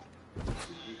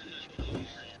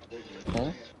 Hmm?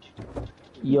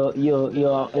 Yo,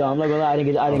 I'm not gonna lie, I I didn't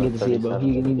was get at to see it, bro.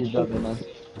 He 37. just dropped it now.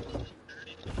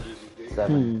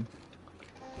 7.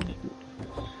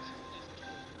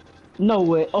 No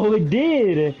way. Oh, it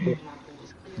did.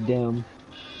 Damn.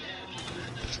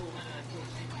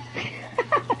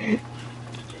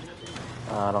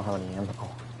 I don't have any ammo.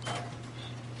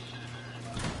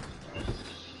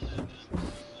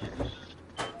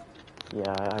 Yeah,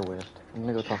 I whiffed. I'm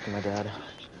gonna go talk to my dad.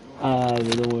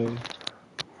 Don't worry.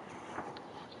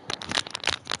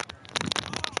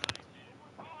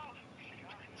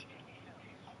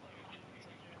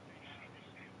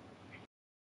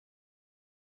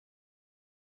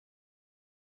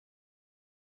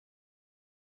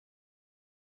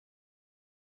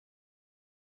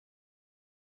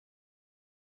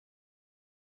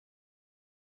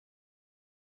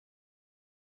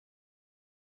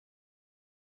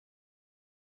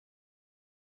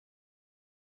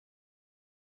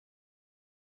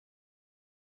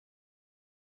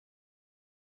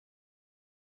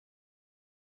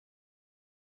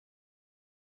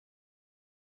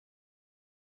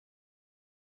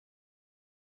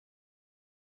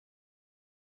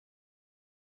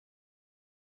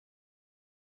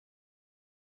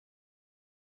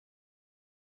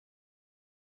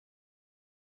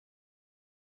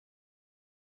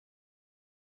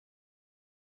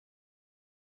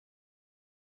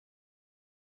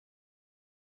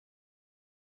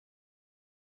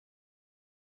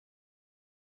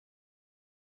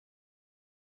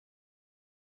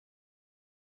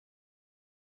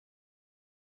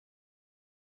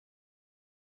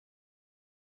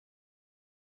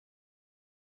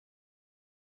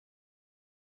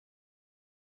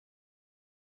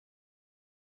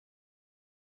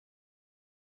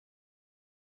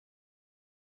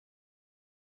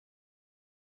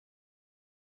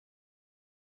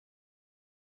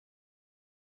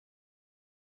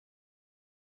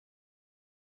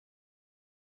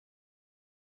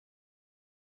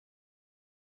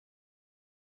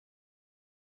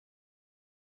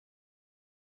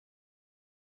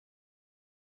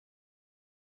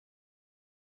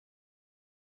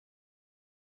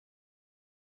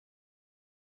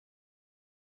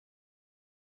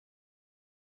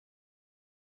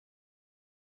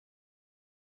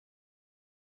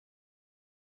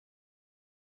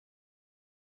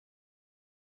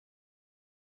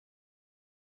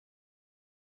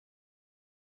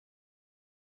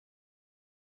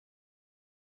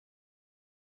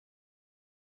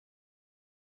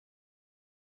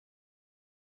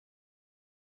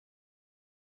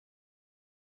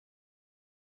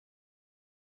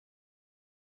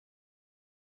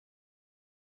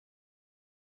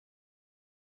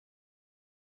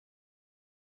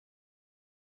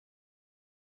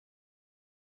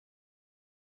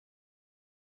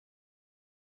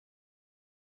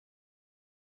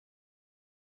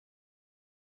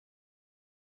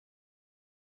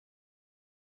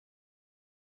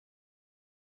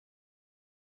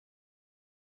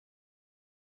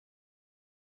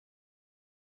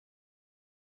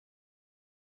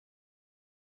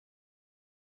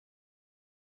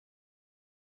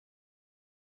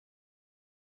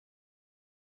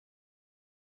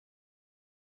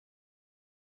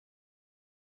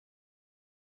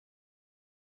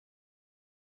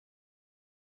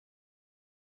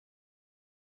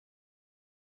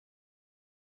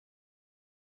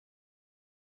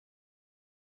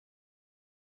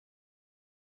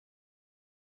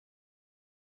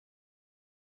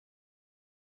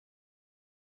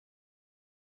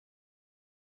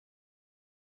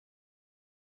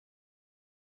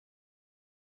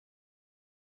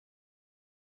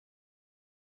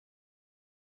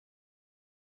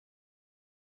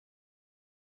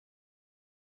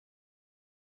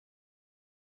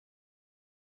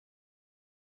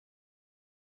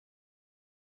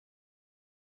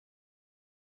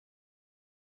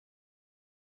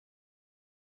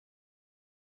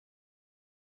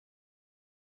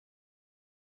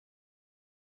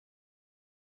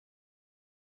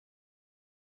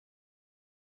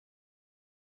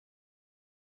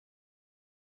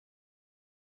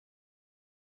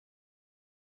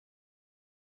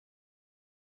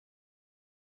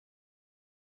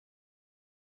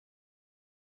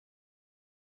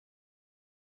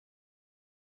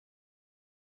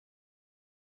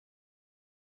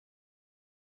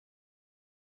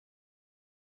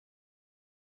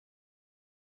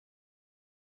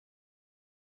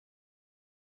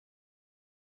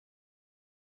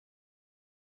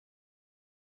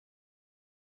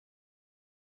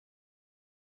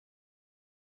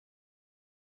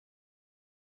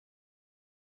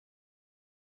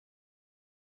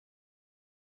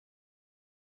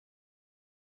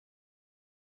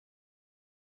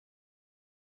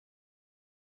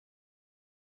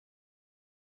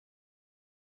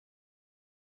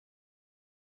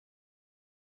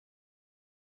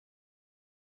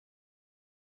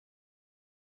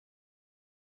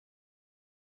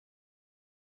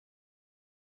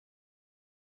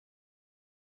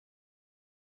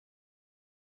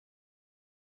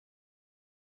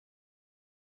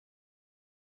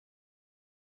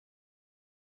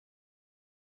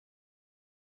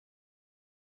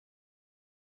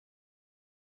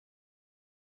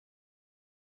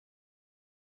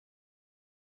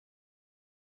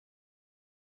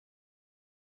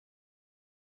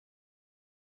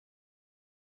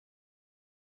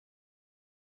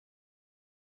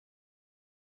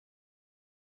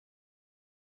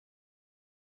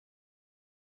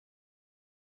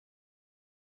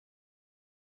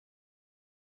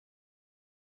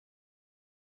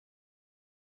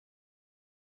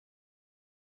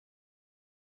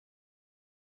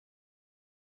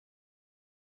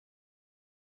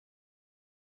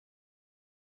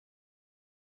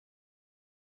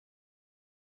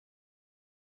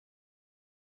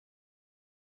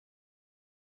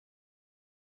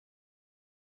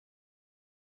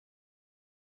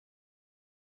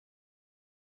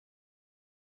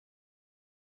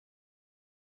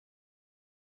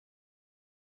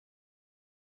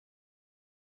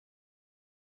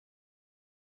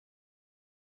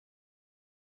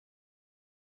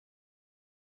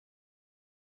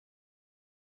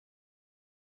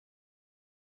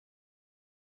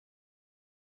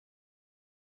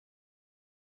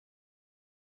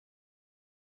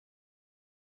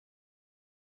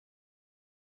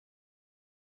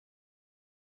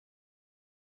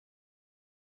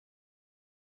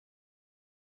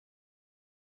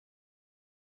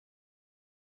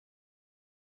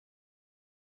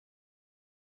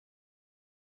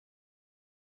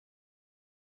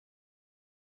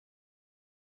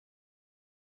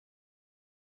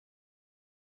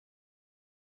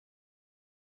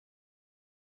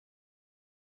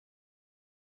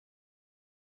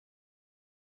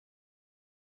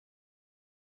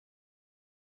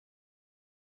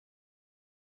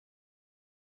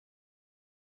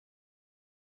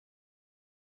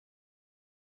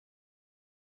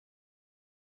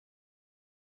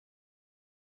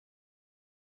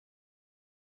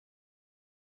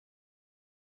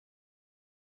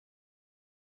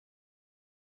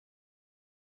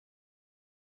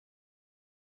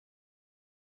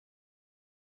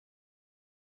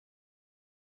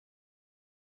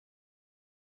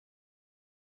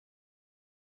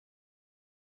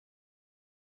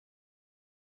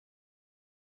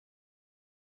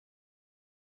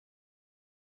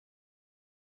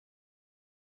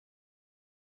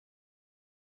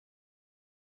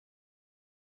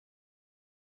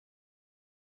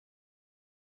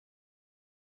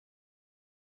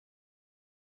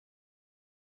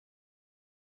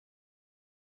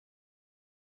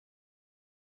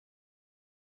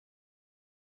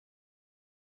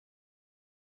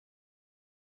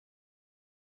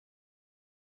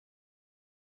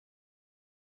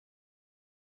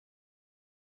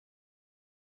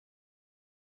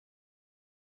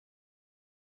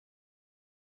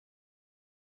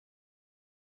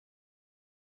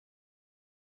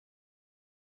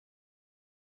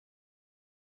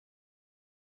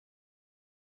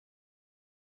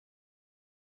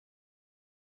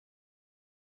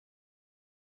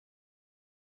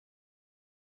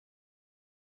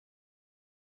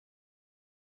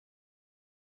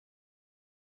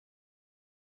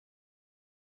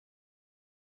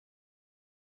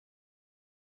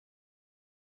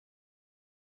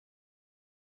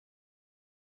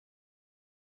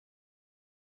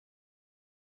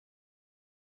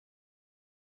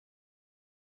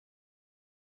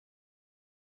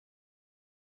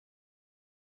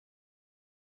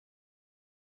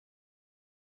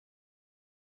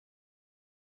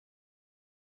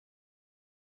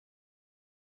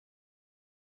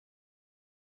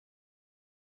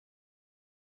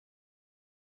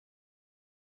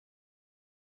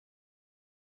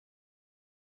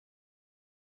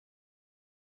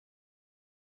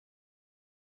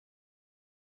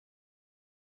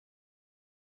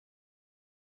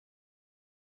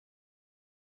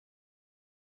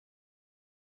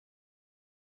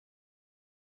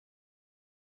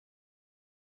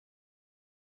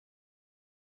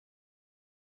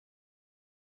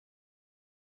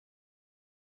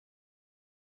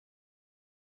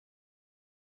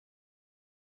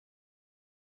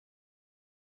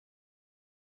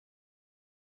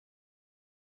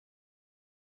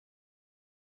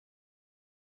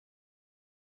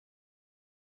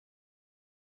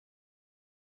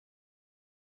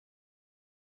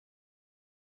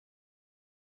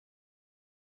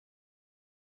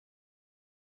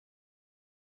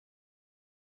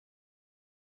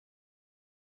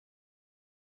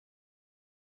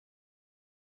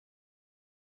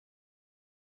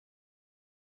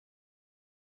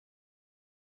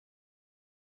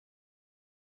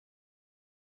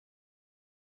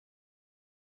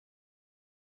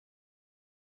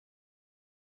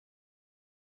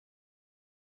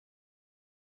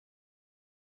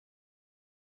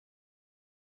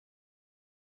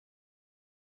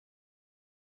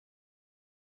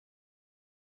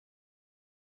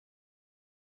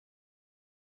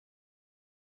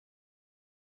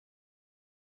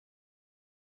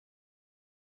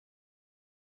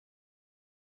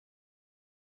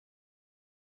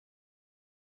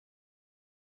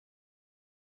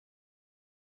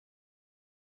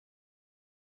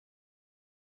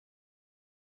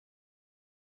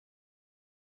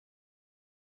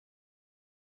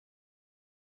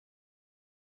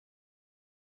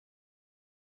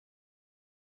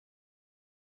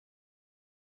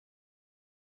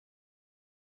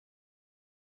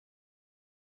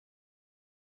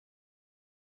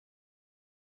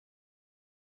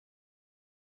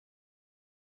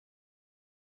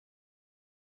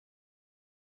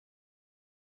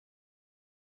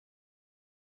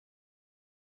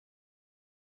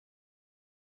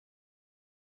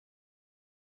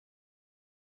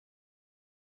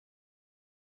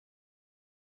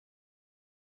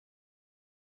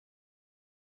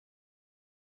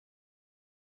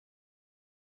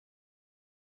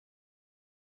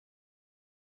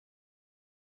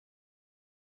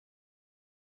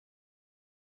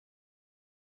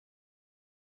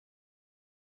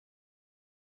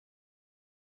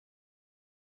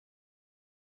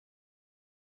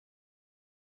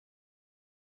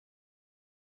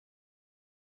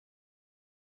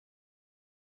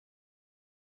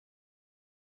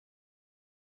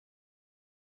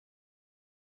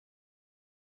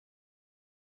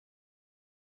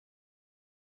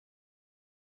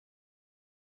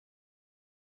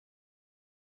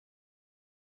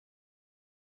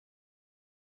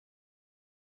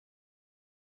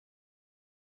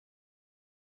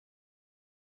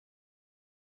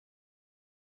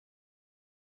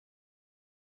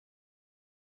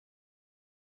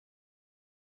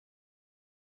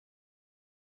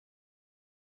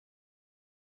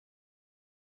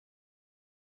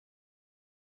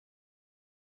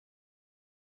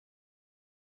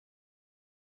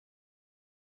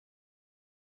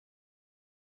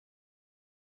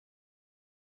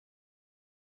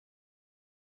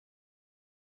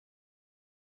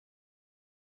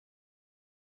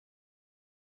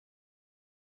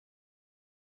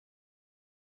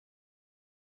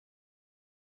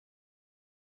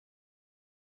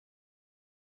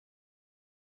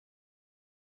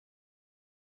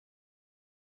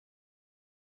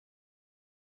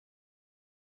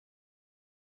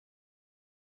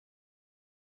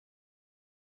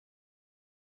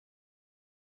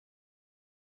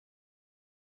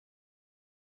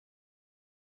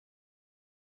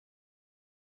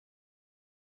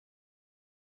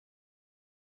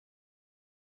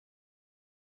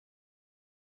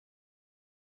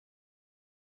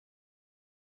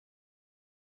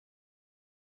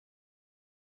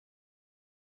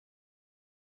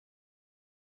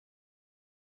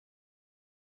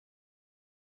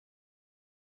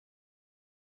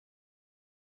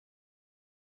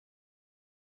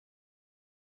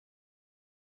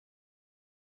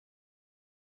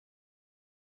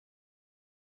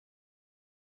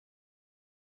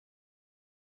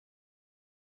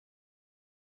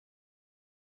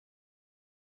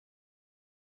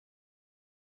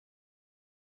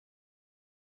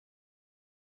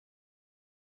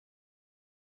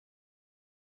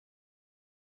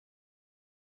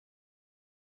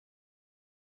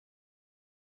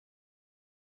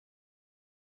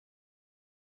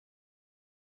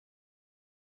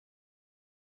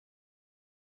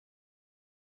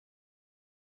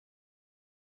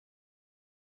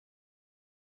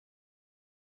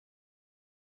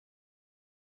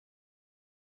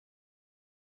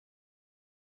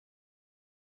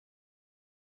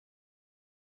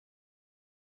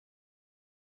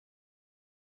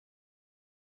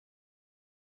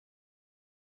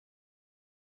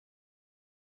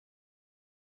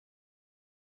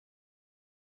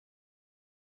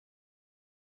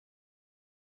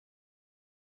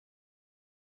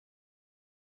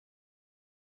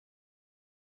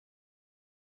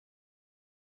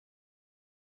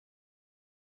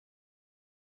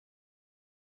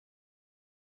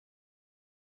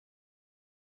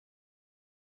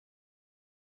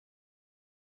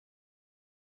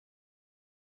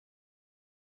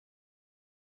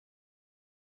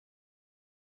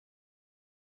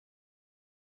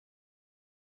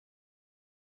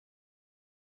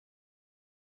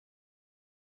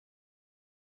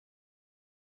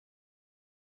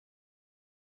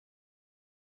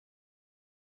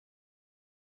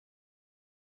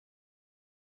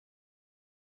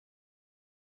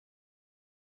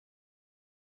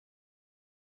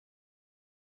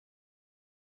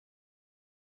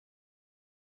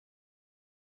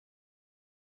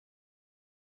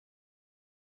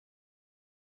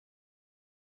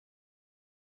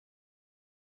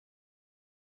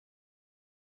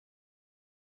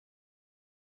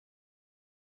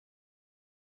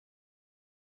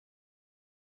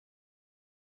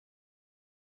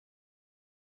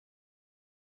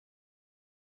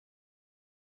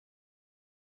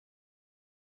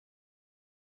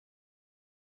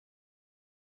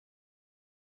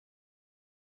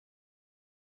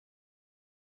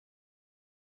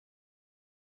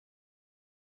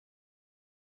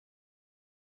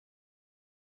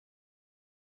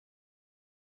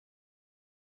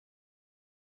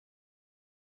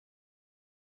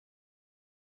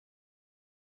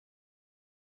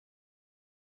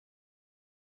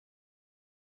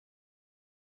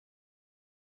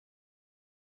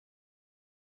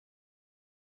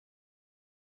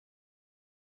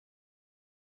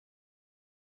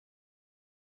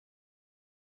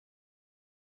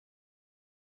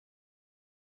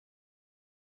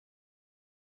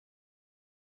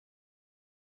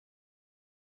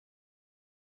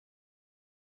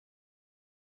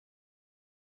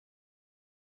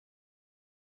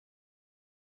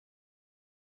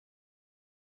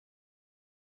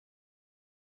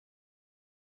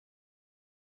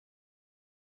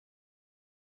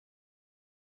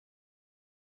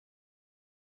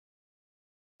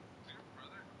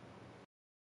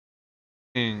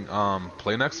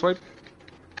 play next swipe?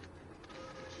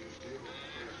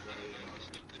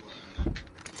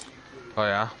 Oh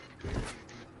yeah.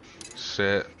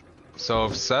 Shit. So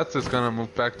if Seth is gonna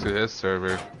move back to his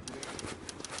server,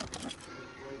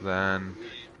 then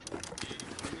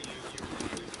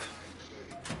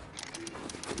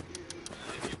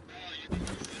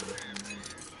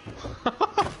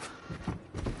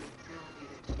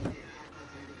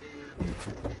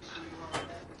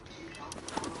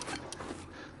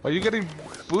why are you getting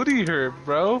booty hurt,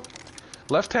 bro?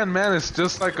 Left-hand man is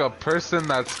just like a person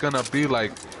that's gonna be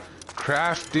like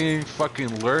crafting,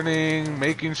 fucking learning,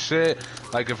 making shit.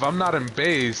 Like if I'm not in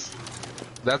base,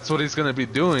 that's what he's gonna be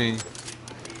doing.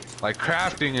 Like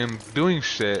crafting and doing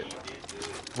shit.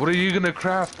 What are you gonna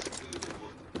craft?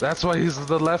 That's why he's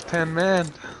the left-hand man.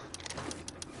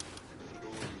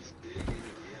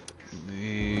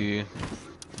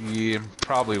 Yeah,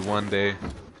 probably one day.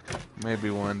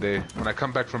 Maybe one day. When I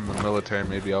come back from the military,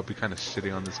 maybe I'll be kind of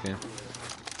shitty on this game.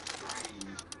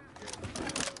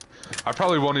 I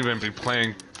probably won't even be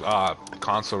playing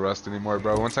console Rust anymore,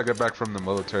 bro. Once I get back from the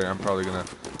military, I'm probably gonna...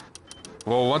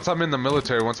 Well, once I'm in the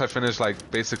military, once I finish, like,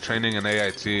 basic training in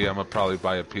AIT, I'm gonna probably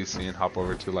buy a PC and hop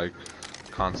over to, like,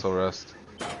 console Rust.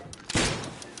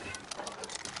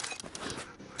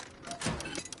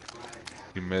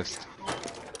 He missed.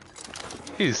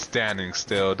 He's standing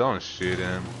still. Don't shoot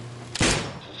him.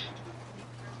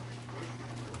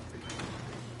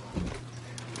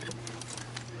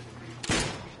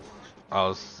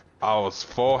 I was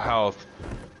full health,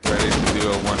 ready to do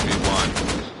a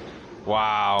 1v1.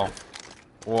 Wow.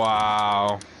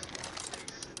 Wow.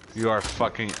 You are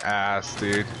fucking ass,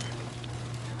 dude.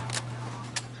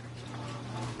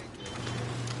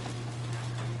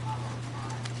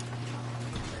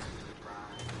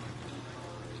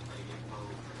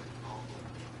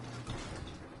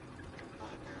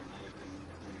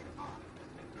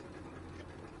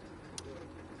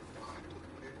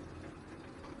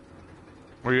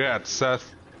 Where you at,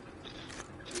 Seth?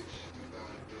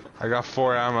 I got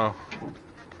 4 ammo.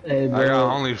 Hey, bro. I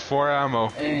got only 4 ammo.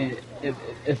 Hey,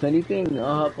 if anything,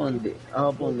 I'll hop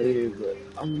on later, but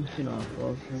I'm shit off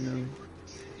right now.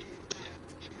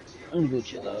 I'm gonna go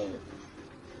chill out.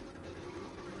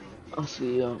 I'll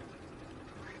see y'all.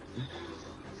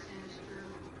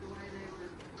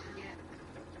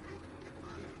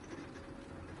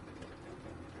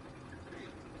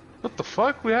 What the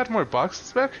fuck? We had more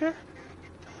boxes back here?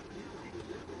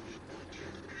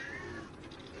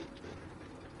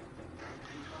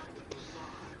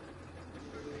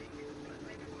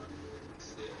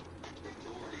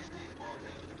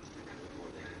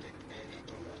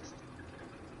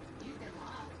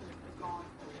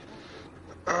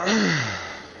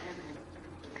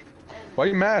 Why are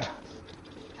you mad?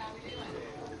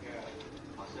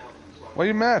 Why are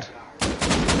you mad?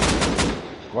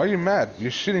 Why are you mad?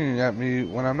 You're shitting at me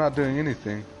when I'm not doing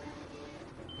anything.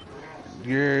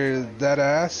 You're that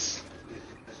ass?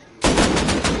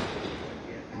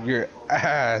 You're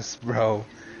ass, bro.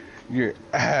 You're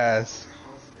ass.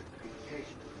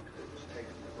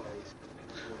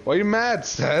 Why are you mad,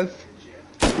 Seth?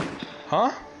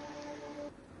 Huh?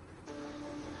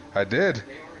 I did.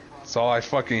 That's all I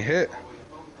fucking hit.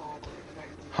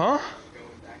 Huh?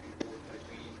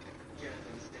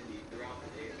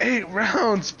 8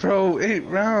 rounds, bro. 8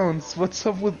 rounds. What's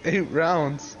up with 8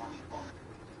 rounds?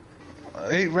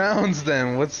 8 rounds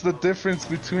then. What's the difference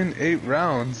between 8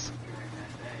 rounds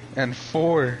and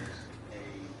 4?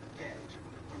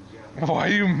 Why are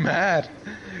you mad?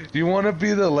 Do you want to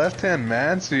be the left-hand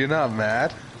man so you're not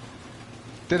mad?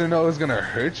 Didn't know it was gonna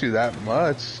hurt you that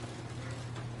much.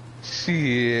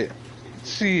 Shit.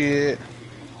 Shit.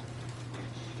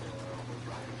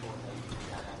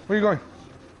 Where you going?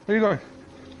 Where you going?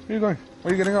 Where you going? Why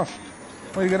are you getting off?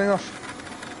 Why are you getting off?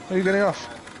 Why are you getting off?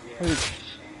 Why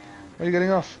are you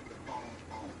getting off?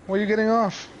 Why are you getting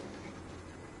off?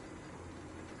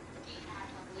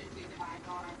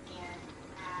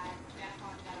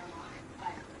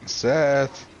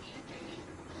 Seth.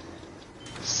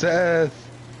 Seth.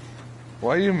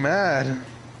 Why are you mad?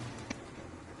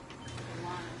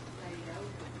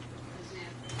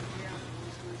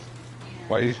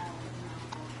 Why you...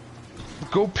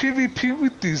 Go PvP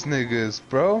with these niggas,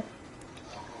 bro.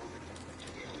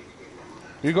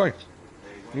 Where you going?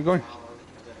 Where you going?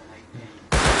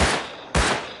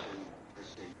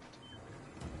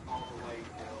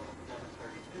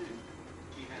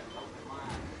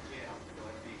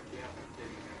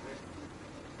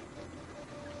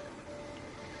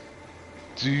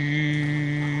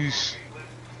 Jeez.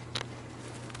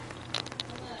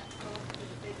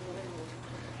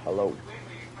 Hello.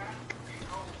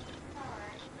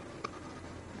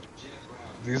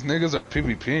 These niggas are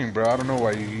PvPing, bro. I don't know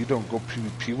why you don't go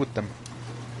PvP with them.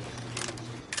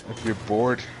 If you're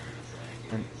bored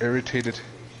and irritated.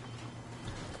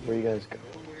 Where you guys go?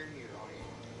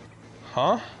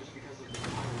 Huh?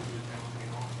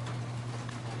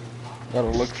 Gotta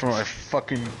look for my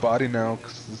fucking body now,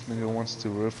 cause this nigga wants to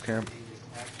roof camp.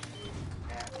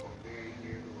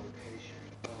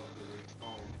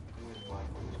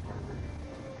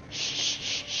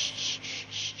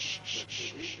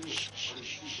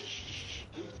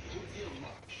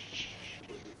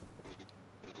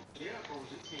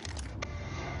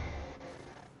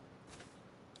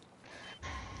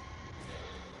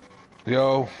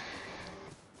 Yo,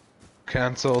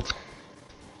 cancelled.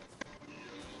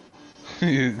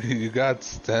 you got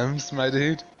stems, my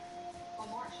dude?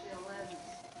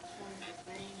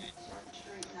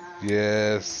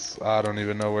 Yes, I don't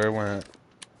even know where it went.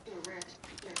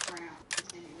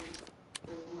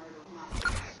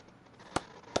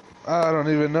 I don't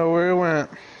even know where it went.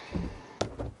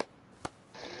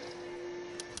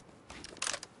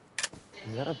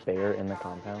 Is that a bear in the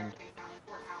compound?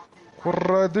 What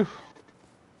did I do?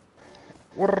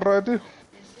 What did I do?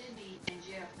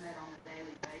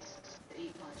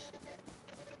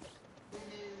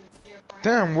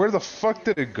 Damn, where the fuck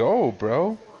did it go,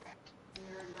 bro?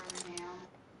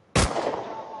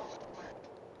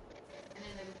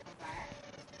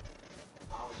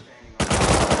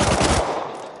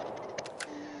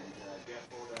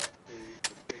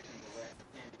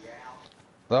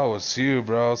 That was you,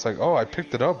 bro. I was like, oh, I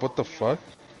picked it up. What the fuck?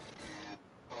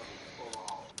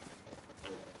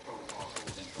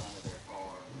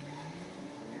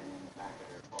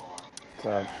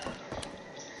 What's up?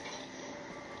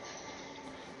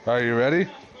 Are you ready?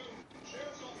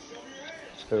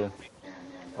 Who?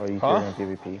 Oh, you two Huh? are in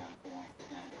PvP?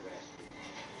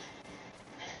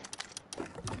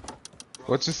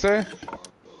 What you say?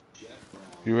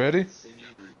 You ready?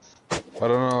 I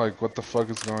don't know, like, what the fuck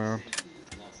is going on.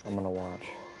 I'm gonna watch.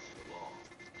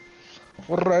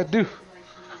 What did I do?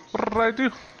 What did I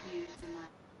do?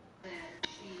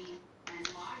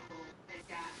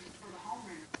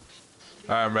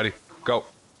 Alright, I'm ready. Go.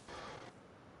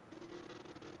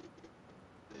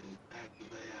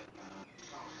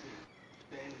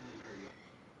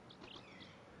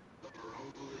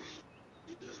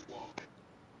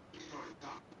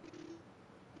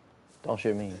 Don't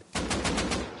shoot me.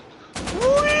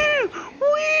 Wee!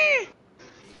 Wee!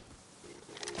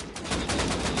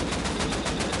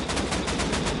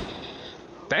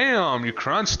 Damn, you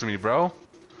crunched me, bro.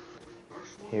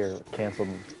 Here, cancel.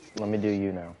 Let me do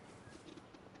you now.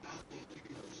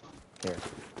 Here.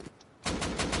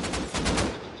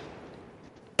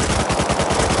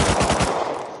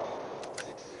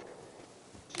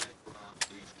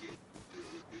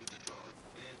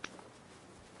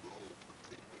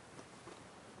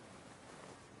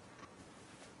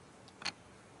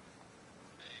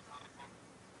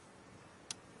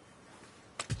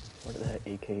 Where did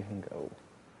that AK even go?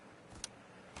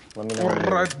 Let me know What when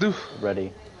did I you're do?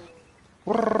 ready.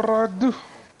 What did I do?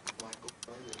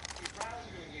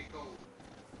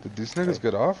 Did these niggas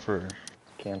get off or?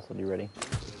 Canceled, you ready?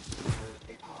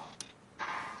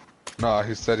 Nah,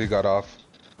 he said he got off.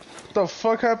 What the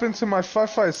fuck happened to my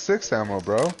 5.56 ammo,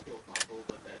 bro?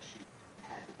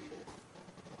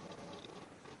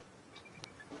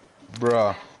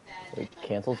 Bruh. Wait,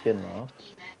 cancel's getting off?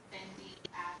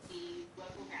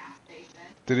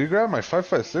 Did he grab my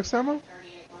 5.56 ammo?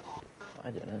 I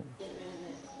didn't.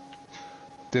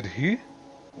 Did he?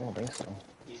 I don't think so.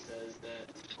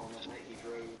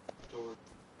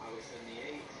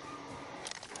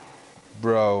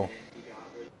 Bro.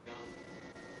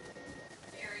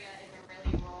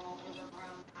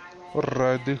 What did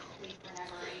I do?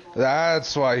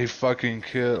 That's why he fucking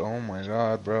killed. Oh my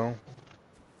god, bro.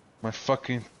 My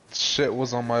fucking shit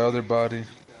was on my other body.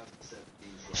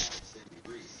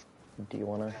 Do you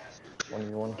wanna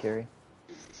one carry?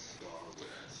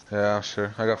 Yeah,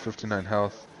 sure. I got 59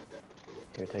 health.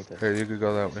 Here, take this. Here, you could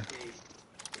go that way.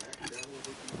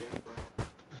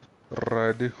 What did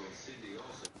I do?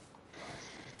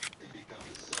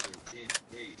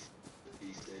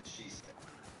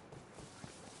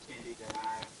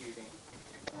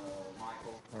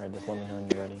 Alright, just let me know when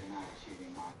you're ready.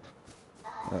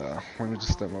 Let me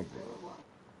just step up.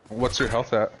 What's your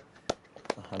health at?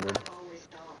 100.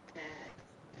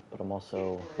 But I'm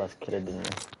also less kitted than you.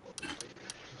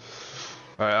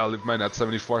 Alright, I'll leave mine at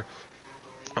 74.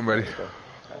 I'm ready. Let's go.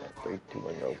 Alright, 3, 2,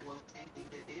 1, go.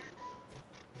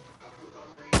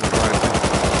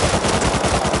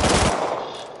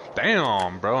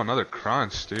 Damn, bro, another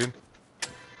crunch, dude.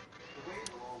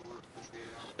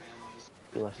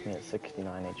 You left me at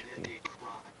 69 HP.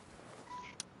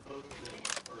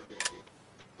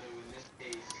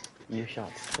 You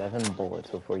shot 7 bullets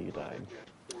before you died.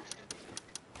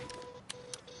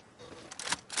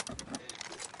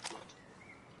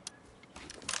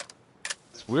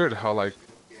 It's weird how like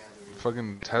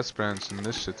fucking test branch and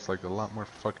this shit's like a lot more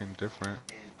fucking different.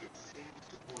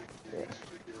 Yeah.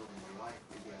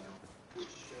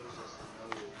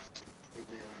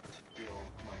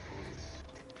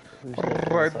 Who's gonna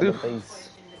get Right, outside the dude. base?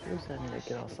 Who's gonna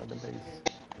get outside the base?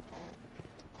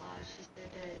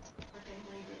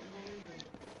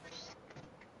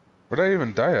 Where'd I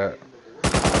even die at?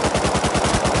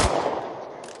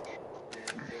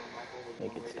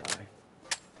 Make it die.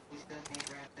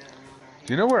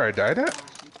 Do you know where I died at?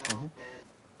 Mm-hmm.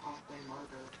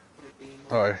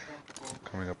 Oh, I'm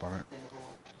coming up on it.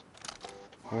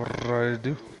 What did I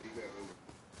do?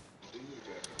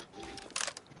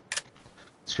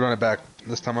 Let's run it back.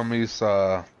 This time I'm gonna use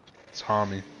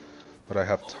Tommy. But I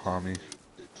have Tommy.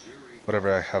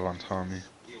 Whatever I have on Tommy.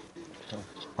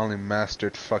 Only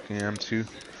mastered fucking M2.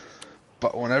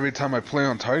 But when every time I play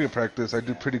on target practice, I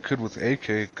do pretty good with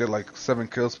AK. Get like 7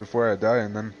 kills before I die,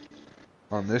 and then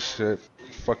on this shit,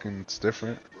 fucking it's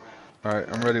different. Alright,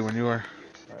 I'm ready when you are.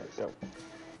 Alright, go.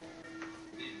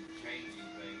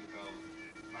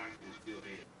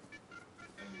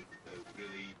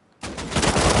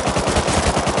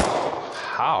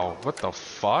 How? What the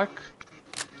fuck?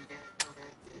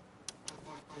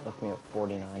 Left me at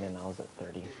 49 and I was at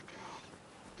 30.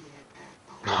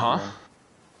 Huh?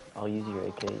 I'll use your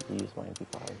AK, you use my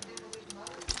MP5.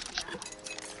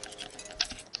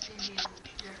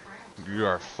 You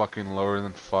are fucking lower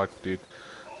than fuck, dude.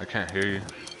 I can't hear you.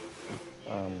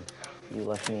 You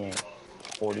left me at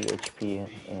 40 HP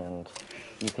and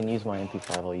you can use my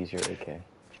MP5, I'll use your AK.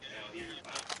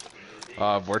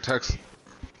 Vortex.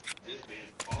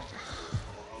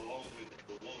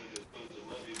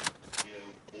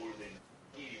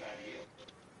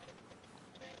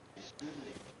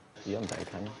 You on bag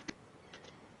time?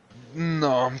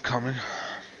 No, I'm coming.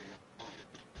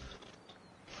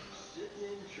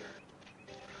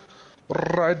 What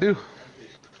did I do?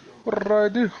 What did I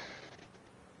do?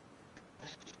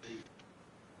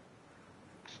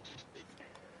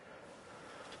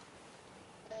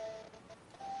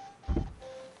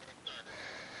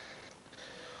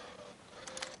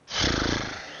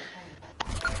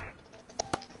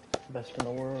 Best in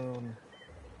the world.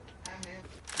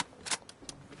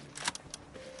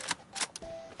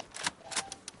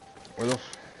 Where the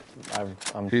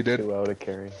I'm He did. 2 out of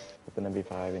carry with an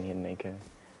MP5 and he had an AK.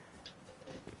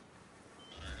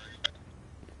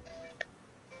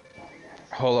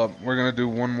 Hold up, we're gonna do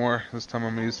one more. This time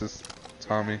I'm gonna use this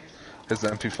Tommy. His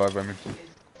MP5, I mean.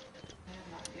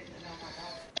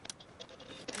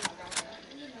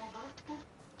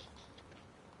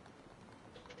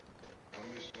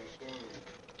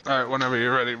 Alright, whenever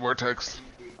you're ready, Vortex.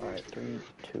 Alright, 3,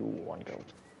 2, 1, go.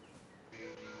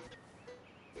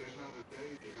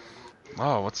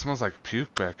 Oh, what smells like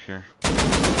puke back here?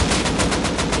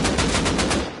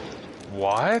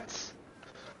 What?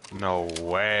 No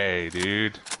way,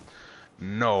 dude.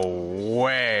 No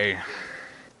way.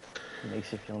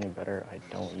 Makes you feel any better, I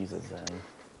don't use a Zen.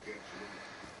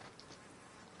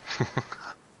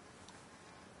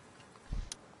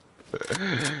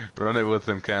 Run it with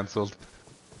him cancelled.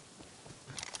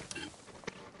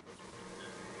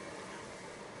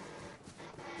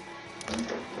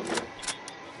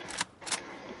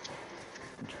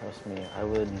 Trust me, I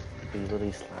would be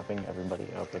really slapping everybody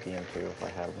up with the M2 if I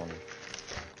had one.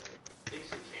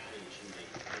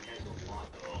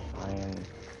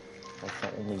 That's the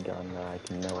only gun that I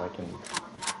can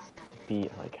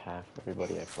beat like half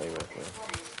everybody I play with.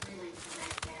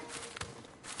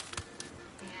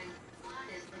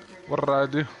 What did I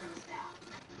do?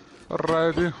 What did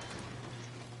I do?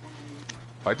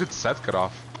 Why did Seth get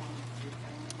off?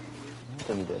 I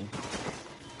think he did.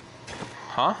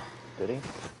 Huh? Did he?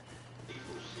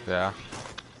 Yeah.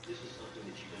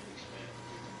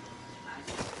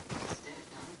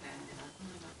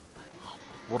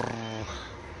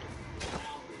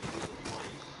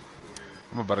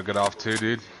 I'm about to get off too,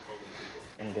 dude.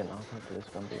 I'm getting off after this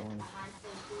bumpy one.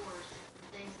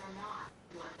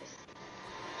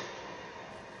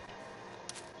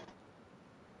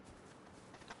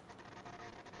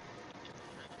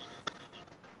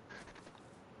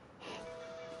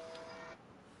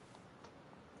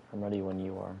 I'm ready when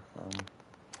you are.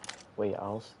 Wait,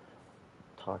 Alice.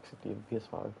 Toxic, do you have a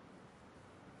PS5?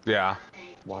 Yeah.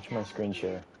 Watch my screen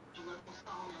share.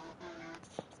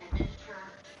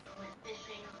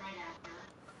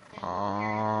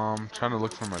 trying to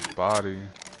look for my body.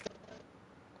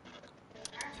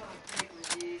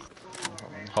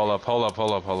 Hold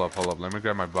up. Let me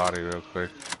grab my body real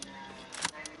quick.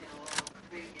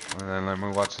 And then let me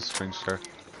watch the screen share.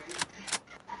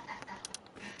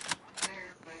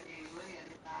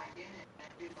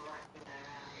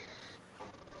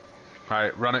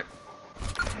 Alright, run it.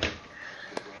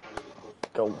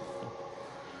 Go.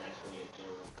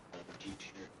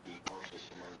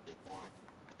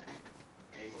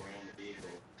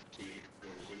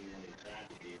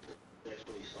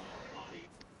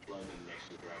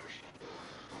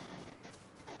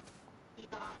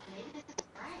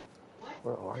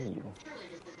 Where are you?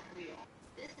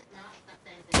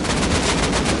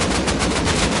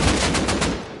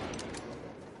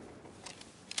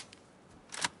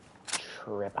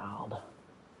 Tripled.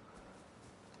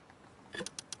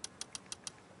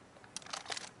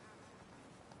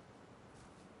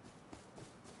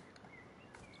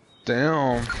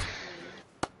 Damn.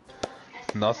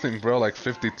 Nothing, bro. Like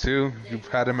 52. You've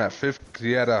had him at 50.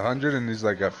 He had 100 and he's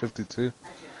like at 52.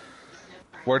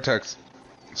 Vortex.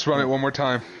 Let's run it one more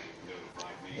time.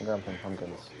 You grab some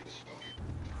pumpkins.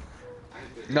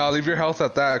 No, leave your health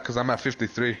at that because I'm at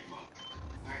 53.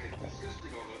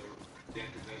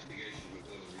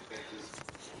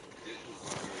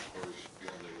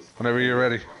 Whenever you're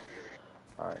ready.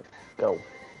 Alright, go.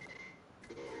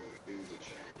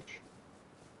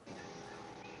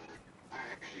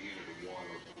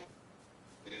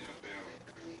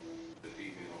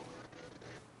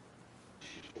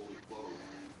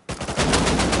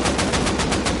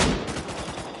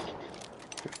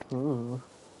 Ooh.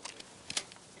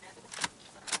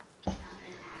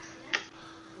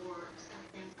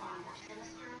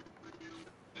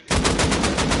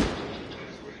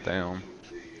 Damn.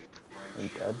 Are you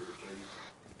dead?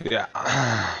 Yeah.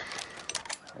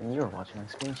 And you're watching my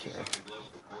screen share.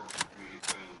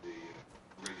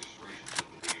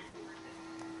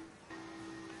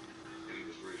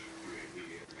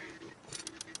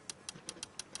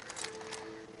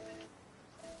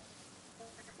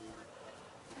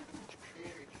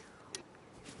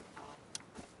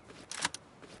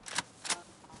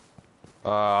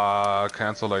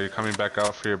 Cancelled. Are you coming back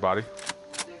out for your body?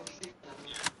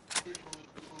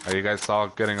 Are you guys all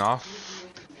getting off?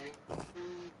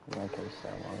 I can stay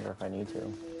longer if I need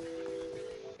to.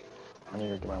 I need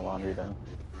to do my laundry then.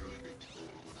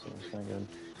 So I'm just gonna go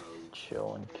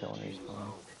chill and kill and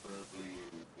respawn.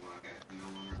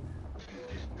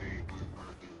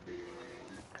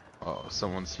 Oh,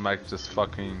 someone's mic just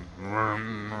fucking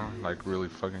like really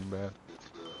fucking bad.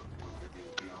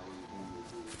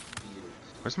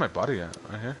 Where's my body at?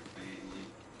 Right here?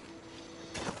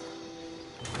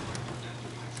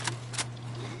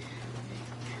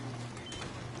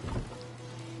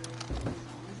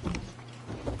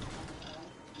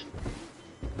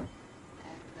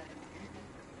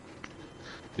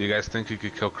 Do you guys think you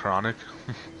could kill Chronic?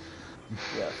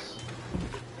 Yes.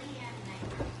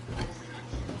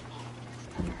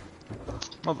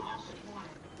 Mother.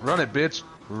 Run it, bitch.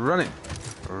 Run it.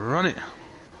 Run it.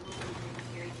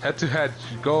 Head to head.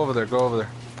 Go over there. Go over there.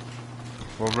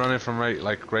 We'll run it from right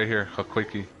here. A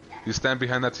quickie. You stand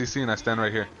behind that TC and I stand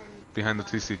right here. Behind the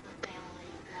TC.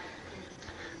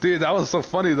 Dude, that was so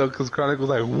funny though, because Chronic was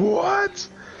like, what?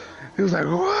 He was like,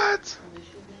 what?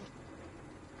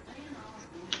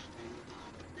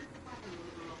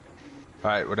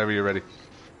 Alright, whenever you're ready.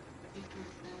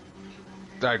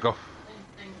 Alright, go.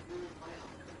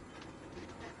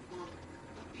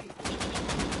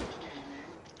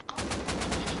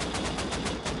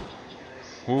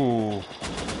 Ooh.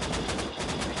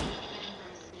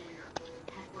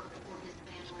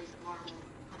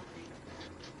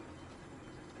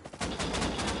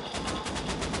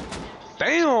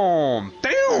 Damn!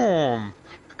 Damn!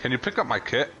 Can you pick up my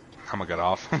kit? I'm gonna get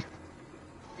off.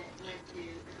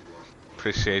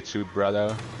 Appreciate you,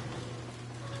 brother.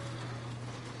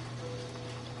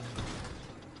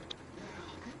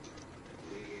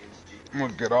 I'm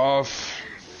gonna get off.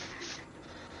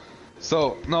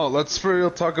 So, no, let's for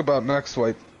real talk about next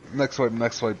wipe. Next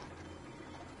wipe.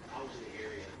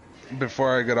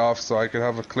 Before I get off, so I could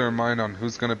have a clear mind on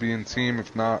who's gonna be in team.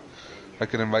 If not, I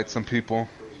could invite some people.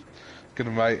 Could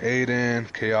invite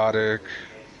Aiden, Chaotic.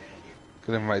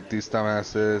 Could invite these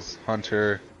dumbasses,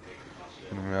 Hunter.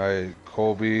 Could invite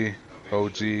Colby,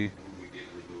 OG.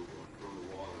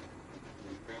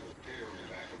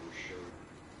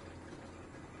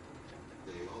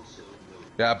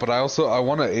 Yeah, but I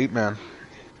want an 8-man.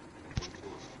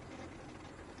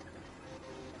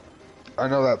 I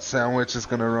know that Sandwich is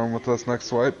gonna run with us next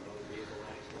swipe.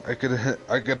 I could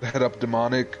hit up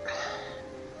Demonic.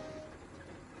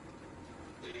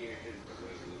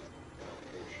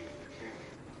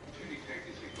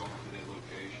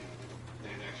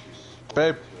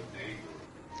 Babe.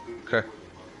 Okay.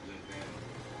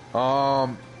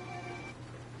 No,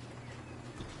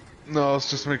 I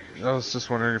was just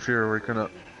wondering if you were waking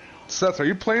up. Seth, are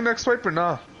you playing next wipe or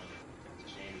not?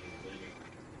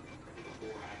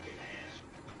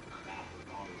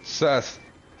 Seth.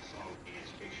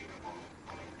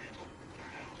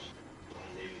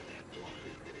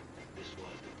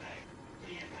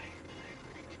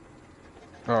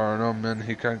 Oh no, man,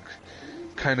 he kind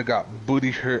of got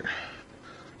booty hurt.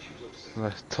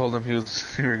 I told him you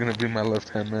were gonna be my left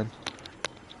hand man.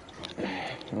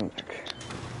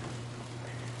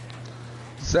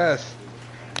 Seth.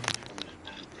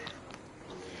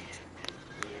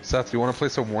 Seth, you want to play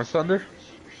some War Thunder?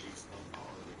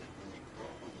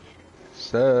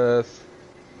 Seth.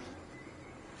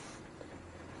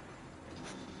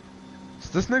 Is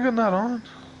this nigga not on?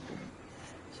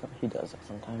 So he does it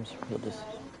sometimes. He'll just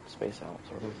space out,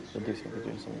 sort of. He'll do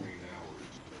some.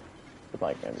 The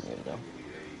bike never muted though.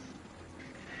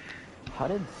 How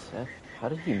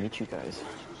did he meet you guys?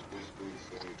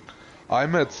 I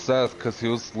met Seth because he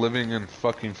was living in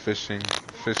fucking fishing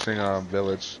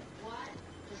village.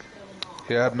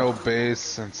 He had no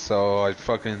base, and so I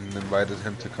fucking invited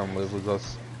him to come live with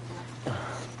us.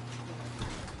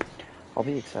 I'll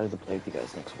be excited to play with you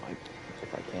guys next wipe,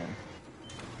 if I can.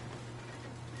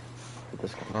 With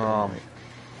this kind of thing,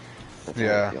 right?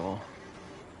 Yeah. Y'all.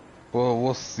 Well,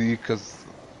 we'll see, cause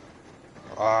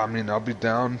I mean, I'll be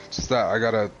down. Just that I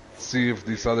gotta see if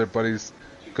these other buddies,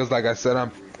 cause like I said,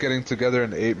 I'm getting together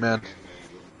in 8-man,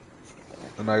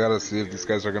 and I gotta see if these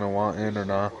guys are gonna want in or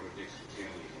not.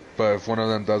 But if one of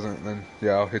them doesn't, then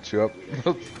yeah, I'll hit you up.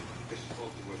 Yeah,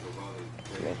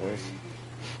 there's.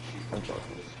 I'm joking.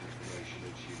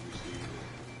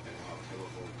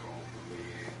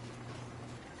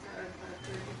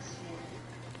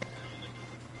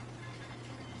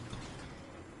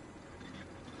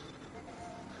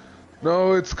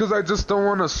 No, it's because I just don't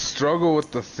want to struggle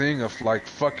with the thing of like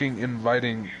fucking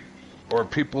inviting or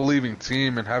people leaving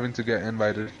team and having to get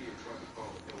invited.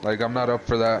 Like, I'm not up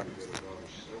for that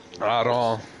at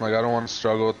all. Like, I don't want to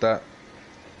struggle with that.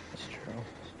 That's true.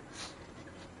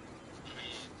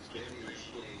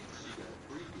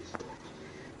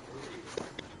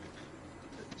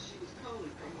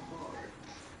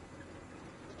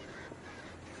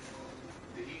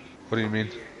 What do you mean?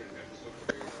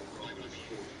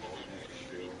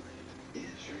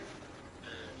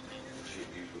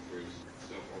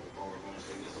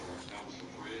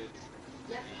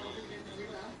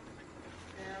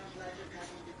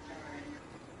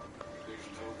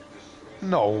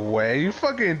 No way, you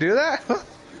fucking do that?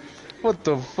 What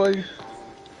the fuck?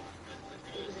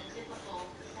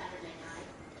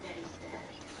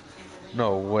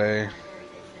 No way.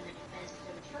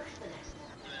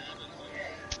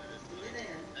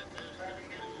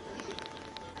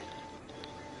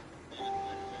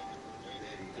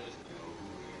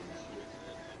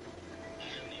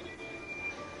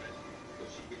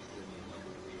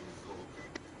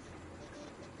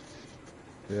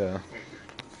 Yeah.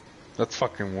 That's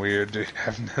fucking weird, dude.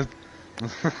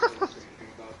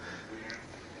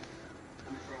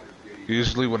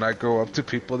 Usually when I go up to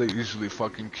people, they usually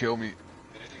fucking kill me.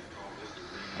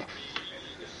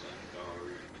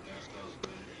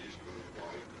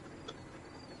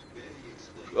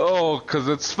 Oh, cause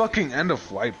it's fucking end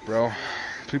of wipe, bro.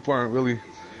 People aren't really...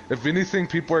 If anything,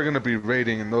 people are gonna be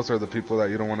raiding, and those are the people that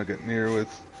you don't want to get near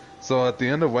with. So at the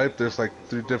end of wipe, there's like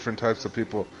 3 different types of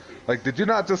people. Like, did you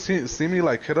not just see me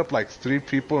like hit up like 3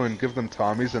 people and give them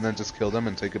Tommies and then just kill them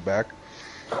and take it back?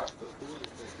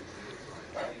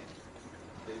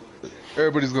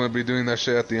 Everybody's gonna be doing that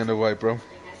shit at the end of wipe, bro.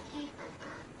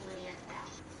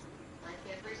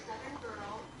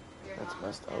 That's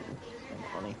messed up and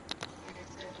funny.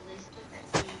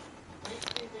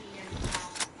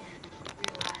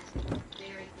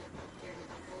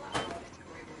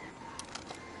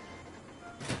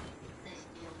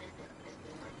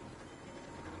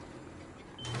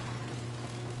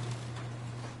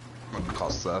 I'm gonna call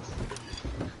Seth.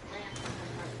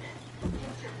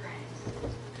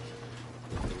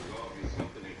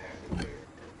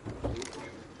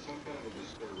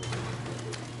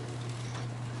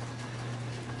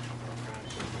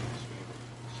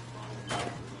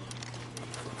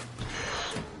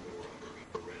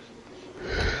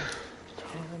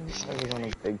 I was on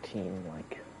a big team,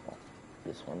 like,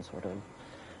 this one sort of.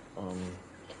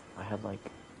 I had like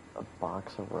a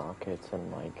box of rockets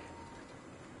and like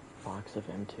box of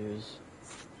M2s,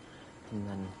 and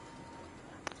then,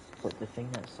 but the thing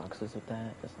that sucks is with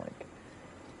that is like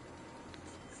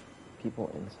people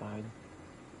inside,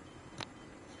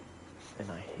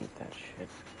 and I hate that shit.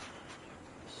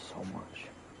 so much.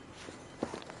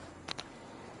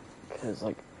 Because,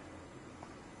 like,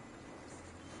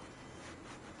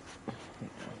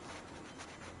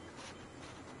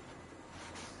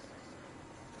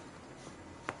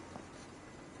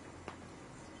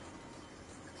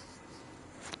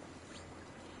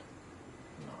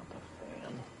 not the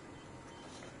fan.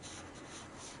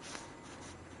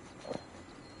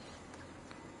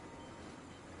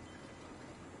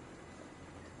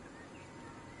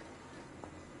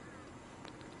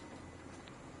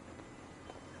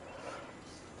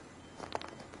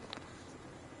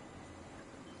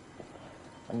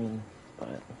 I mean,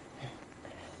 but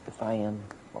if I am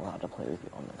allowed to play with you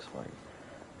on next fight,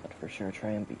 I'd for sure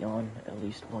try and be on at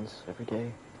least once every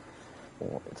day.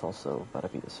 Well, it's also about to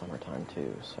be the summertime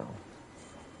too, so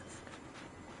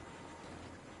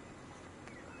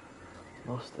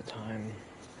most of the time,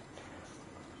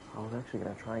 I was actually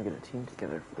gonna try and get a team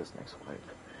together for this next fight,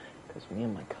 because me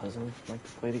and my cousin like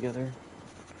to play together.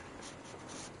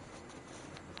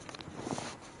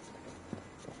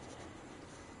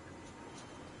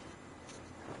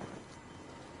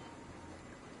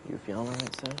 You feeling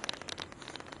alright, Seth?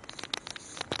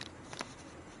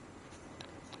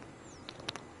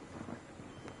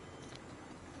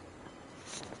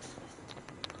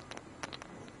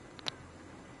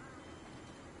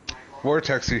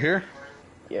 Vortex, you here?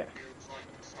 Yeah.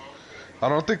 I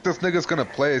don't think this nigga's gonna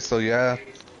play, so yeah.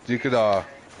 You could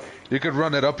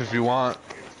run it up if you want.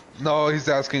 No, he's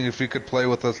asking if he could play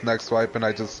with us next swipe, and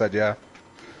I just said yeah.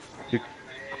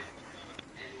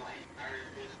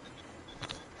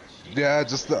 Yeah,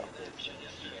 just that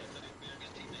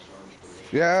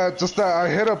I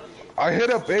hit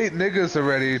up 8 niggas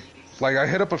already. Like, I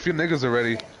hit up a few niggas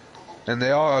already, and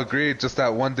they all agreed, just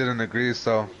that one didn't agree,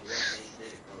 so.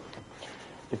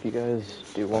 If you guys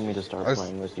do want me to start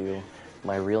playing with you,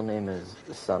 my real name is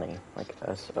Sonny, like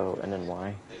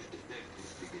Sonny.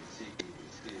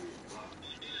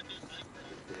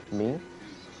 Me?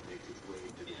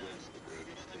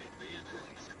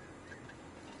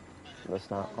 That's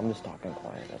not, I'm just talking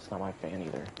quiet, that's not my fan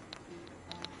either.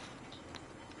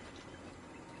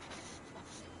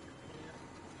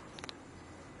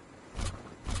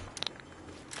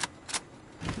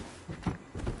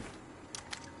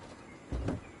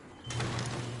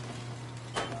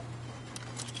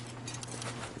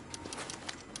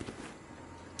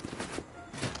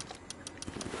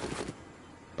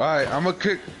 Alright, I'm gonna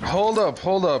kick. Hold up.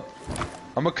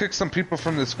 I'm gonna kick some people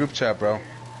from this group chat, bro.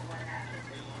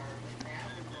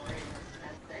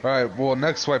 Alright, well,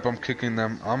 next swipe I'm kicking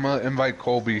them. I'm gonna invite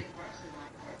Colby.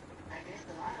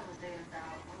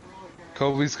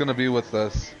 Colby's gonna be with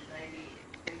us.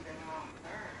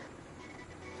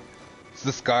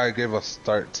 This guy gave us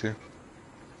start too.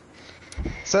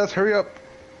 Seth, hurry up.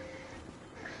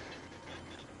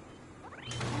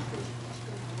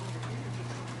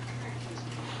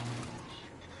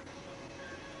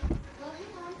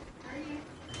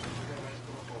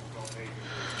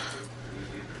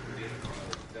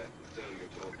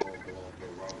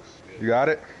 You got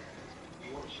it?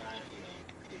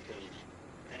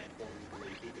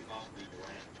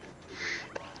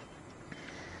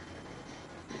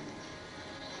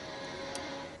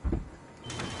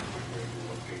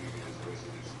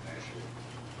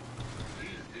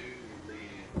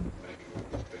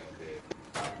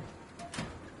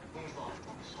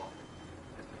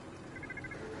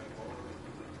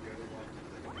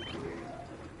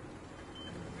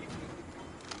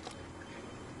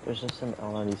 There's just some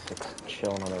L96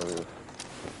 chilling on the roof.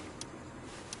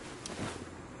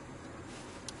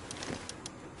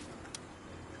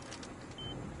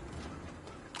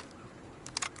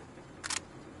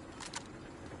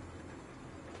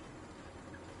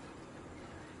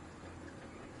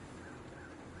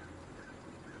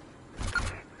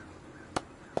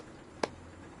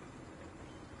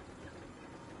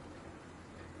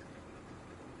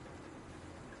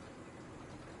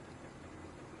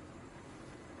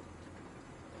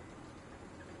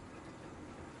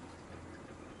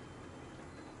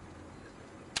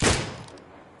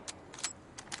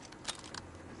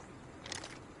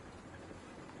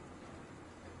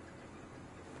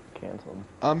 Canceled.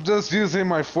 I'm just using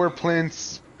my 4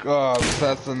 planes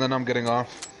sets and then I'm getting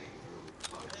off.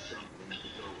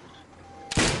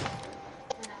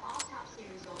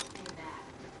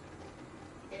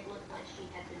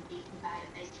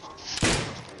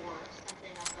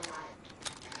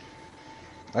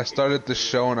 I started the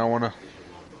show and I wanna,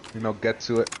 get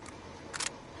to it.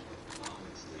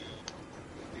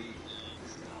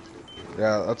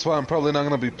 Yeah, that's why I'm probably not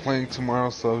gonna be playing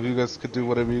tomorrow, so you guys could do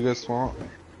whatever you guys want.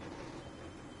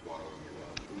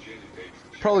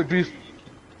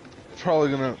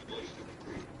 probably gonna...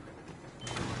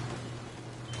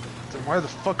 Then why the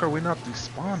fuck are we not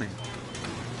despawning?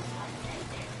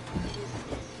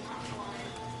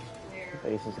 The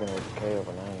base is gonna decay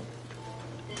overnight.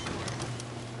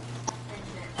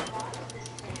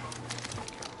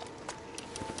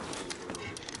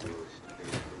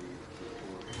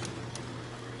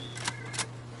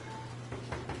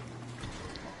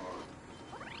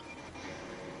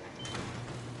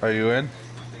 Are you in?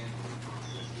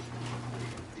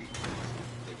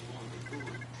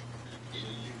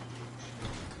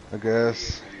 I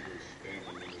guess.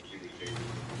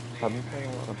 I've been playing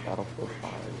a lot of Battlefield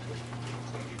 5.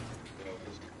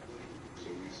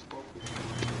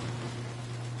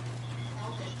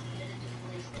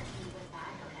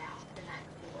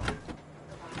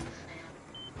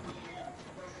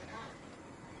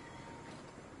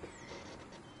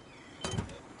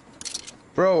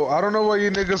 Bro, I don't know why you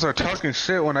niggas are talking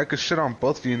shit when I could shit on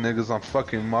both of you niggas on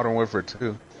fucking Modern Warfare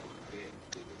 2.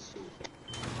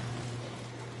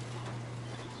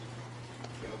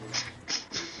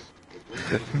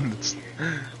 it's,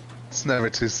 it's never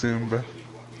too soon, bro.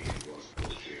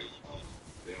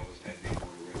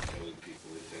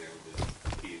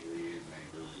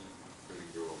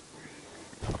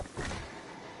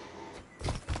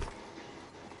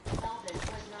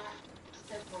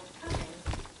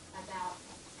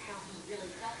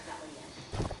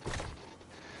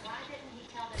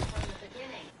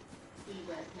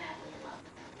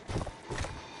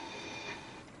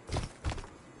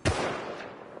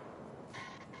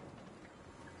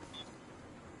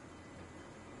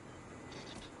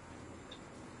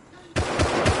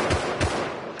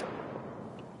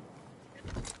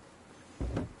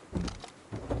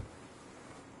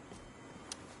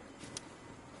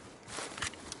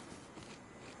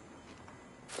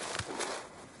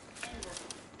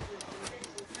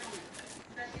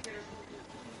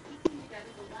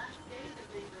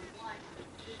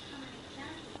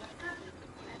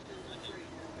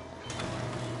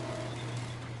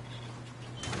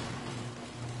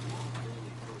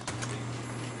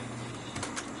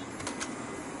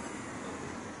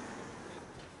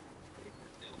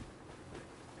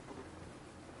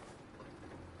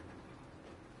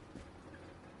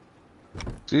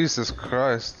 Jesus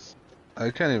Christ. I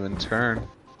can't even turn.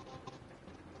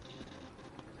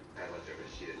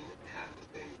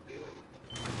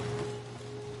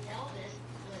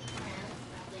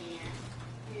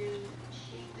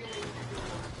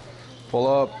 Pull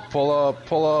up, pull up,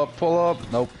 pull up, pull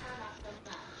up. Nope.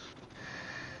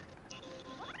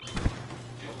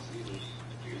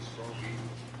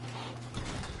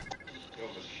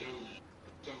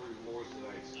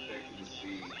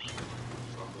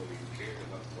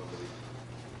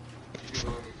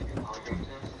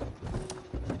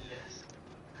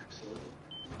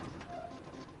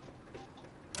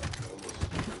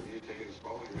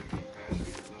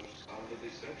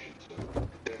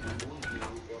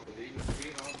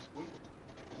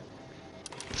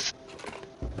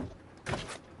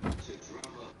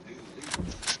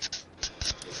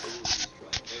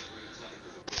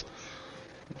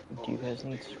 Do you guys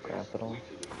need scrap at all?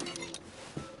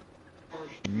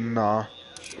 Nah.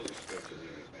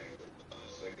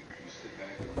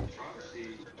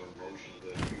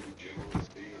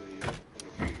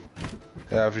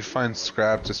 Yeah, if you find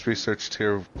scrap, just research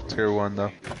tier 1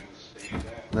 though. And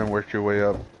then work your way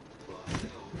up.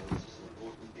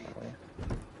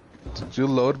 Did you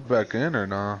load back in or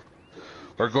nah?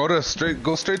 Or go straight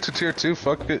to tier 2,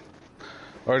 fuck it.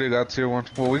 Already got tier 1.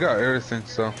 Well, we got everything,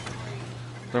 so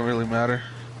don't really matter.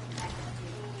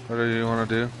 Whatever you wanna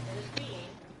do.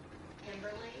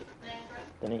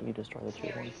 Didn't you destroy the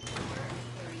tier 1?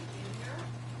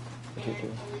 What did you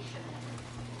do?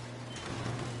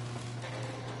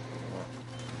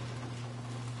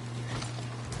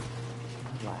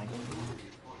 Lagging.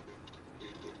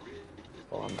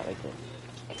 Oh, I'm about to get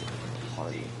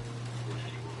party.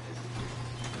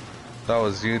 That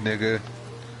was you, nigga.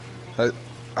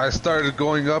 I started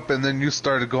going up and then you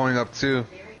started going up too.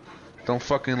 Don't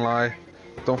fucking lie.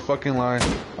 Don't fucking lie.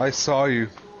 I saw you.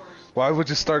 Why would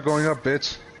you start going up,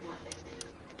 bitch?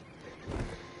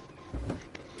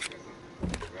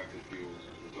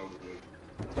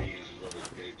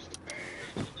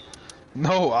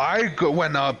 No,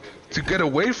 went up to get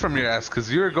away from your ass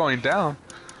because you were going down.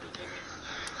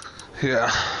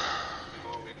 Yeah.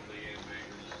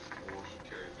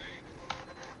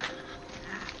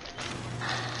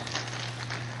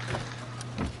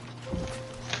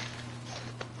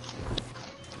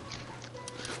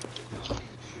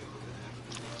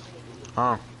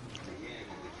 Huh.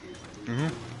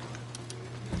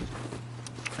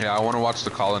 Yeah, I want to watch The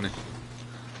Colony.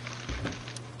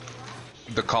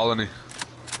 The colony.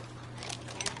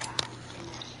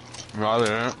 Rather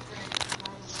than it.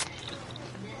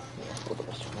 Yeah, for the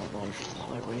restaurant lunch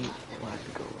while I wait, we'll have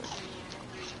to go with.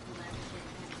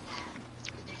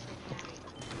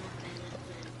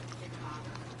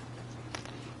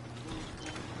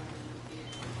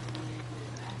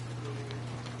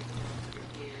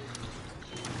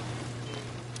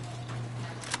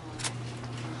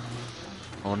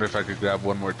 I wonder if I could grab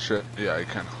one more chip. Yeah, I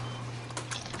can.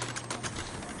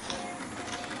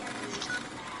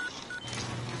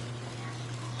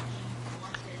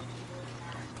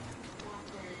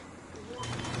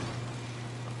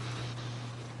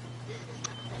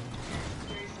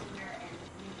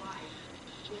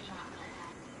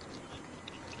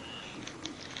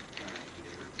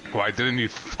 Why didn't you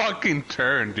fucking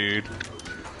turn, dude?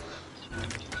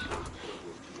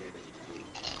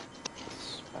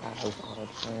 Spaz on it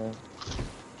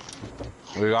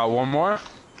there. We got one more?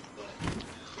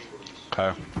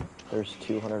 Okay. There's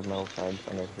 200 metal frags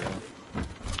under here.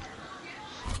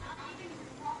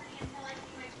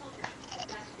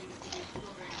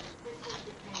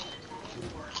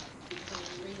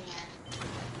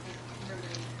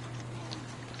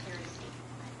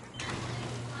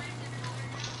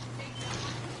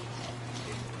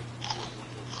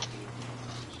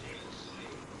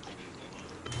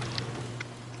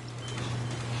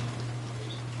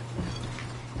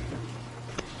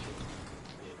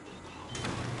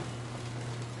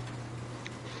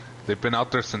 They've been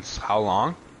out there since how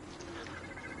long?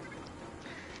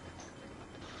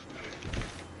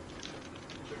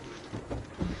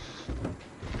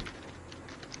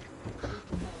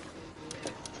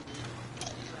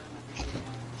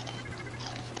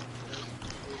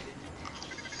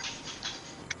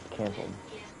 Canceled.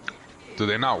 Do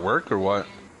they not work or what?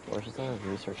 Where's the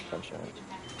research bench at?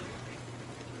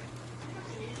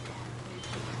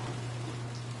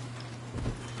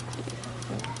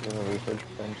 There's a research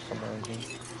bench somewhere in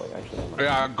here. Like, actually,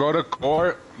 Yeah, go to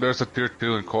core. There's a tier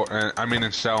 2 in core. I mean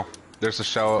in shell. There's a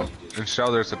shell. In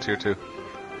shell, there's a tier 2.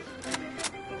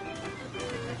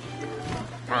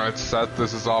 Alright, Seth,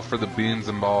 this is all for the beans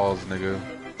and balls, nigga.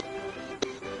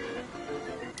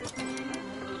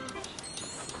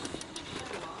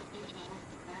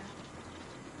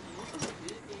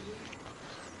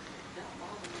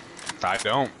 I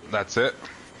don't. That's it.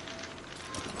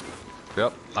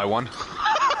 Yep, I won.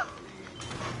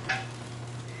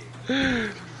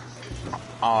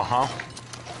 Uh-huh.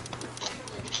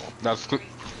 That's good.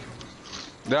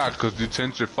 Yeah, because you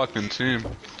changed your fucking team.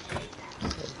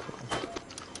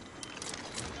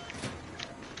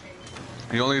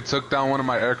 You only took down one of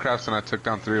my aircrafts and I took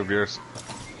down 3 of yours.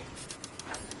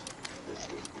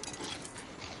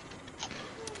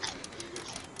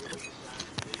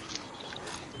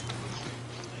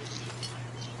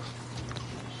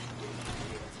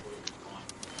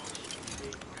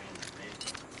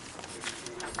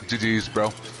 GG's,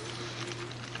 bro.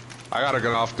 I gotta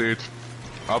get off, dude.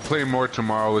 I'll play more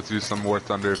tomorrow with you, some War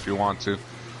Thunder if you want to.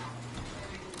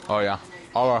 Oh, yeah.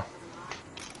 Alright.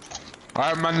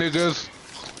 Alright, my niggas.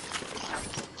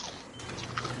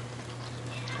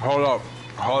 Hold up.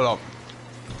 Hold up.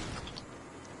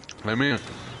 Let me... I'm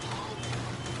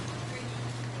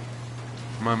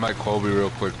gonna invite Colby real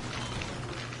quick.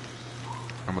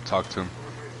 I'm gonna talk to him.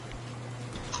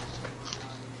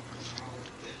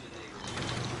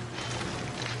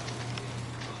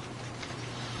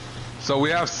 So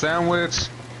we have Sandwich,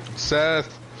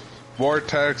 Seth,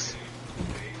 Vortex,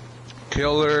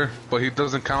 Killer, but he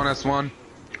doesn't count as one.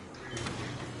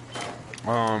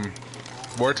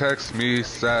 Vortex, me,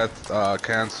 Seth,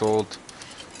 canceled.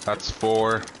 That's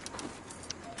 4.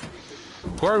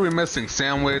 Who are we missing?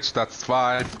 Sandwich, that's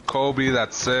 5. Kobe,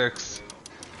 that's 6.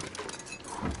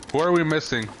 Who are we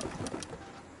missing?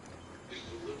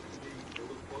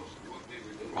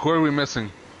 Who are we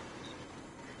missing?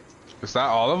 Is that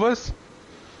all of us?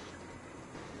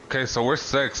 Okay, so we're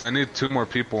 6. I need 2 more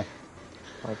people.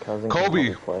 my cousin Kobe.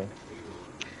 can play.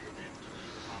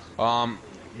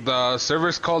 The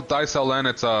server's called Dice LN.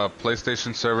 It's a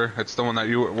PlayStation server. It's the one that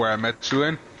where I met you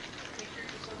in.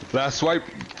 Last swipe.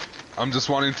 I'm just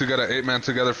wanting to get an 8-man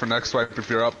together for next swipe if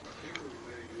you're up.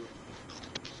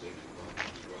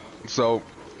 So.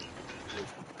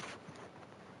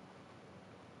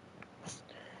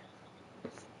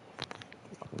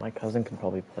 My cousin could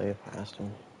probably play if I asked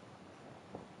him.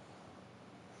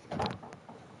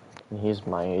 And he's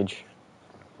my age.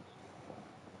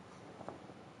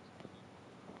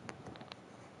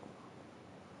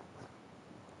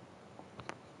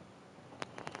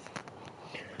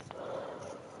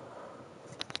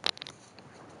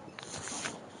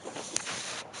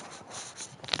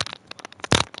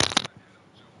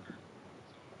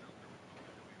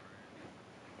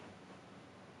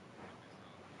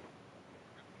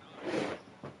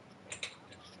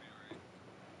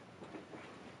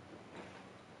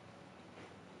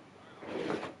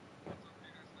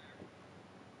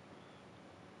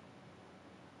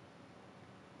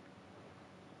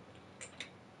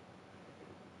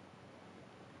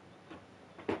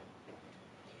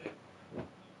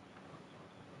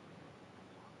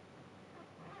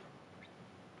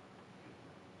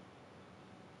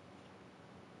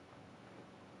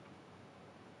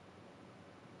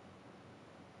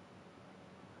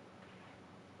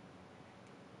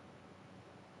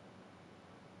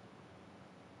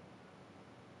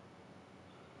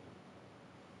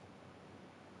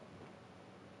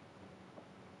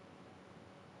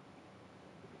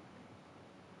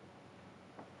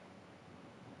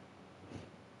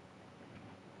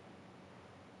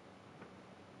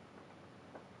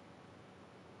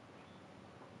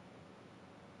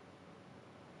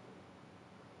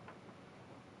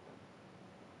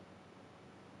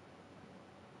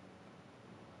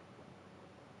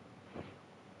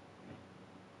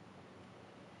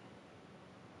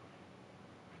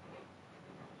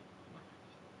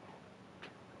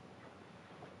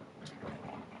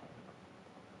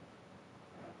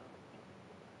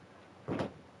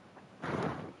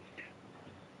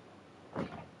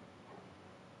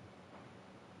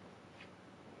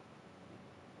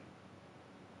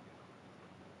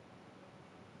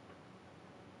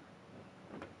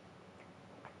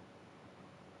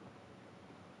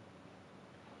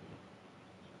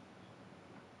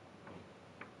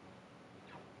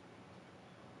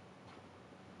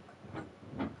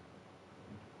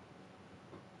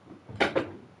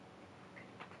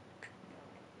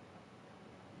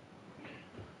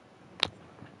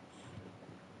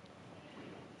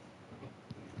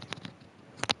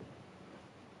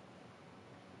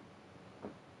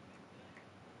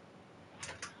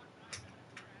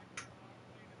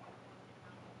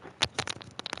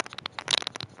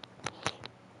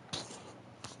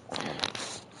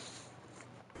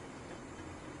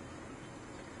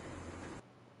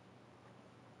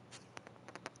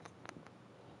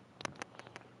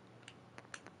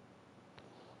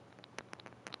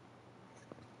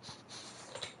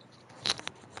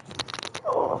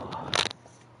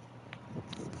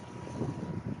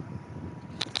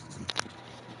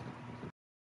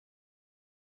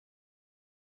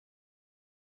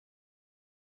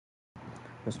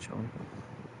 Just chilling.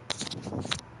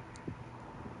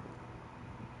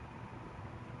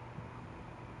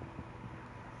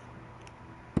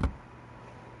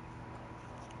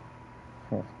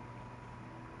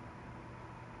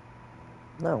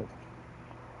 No.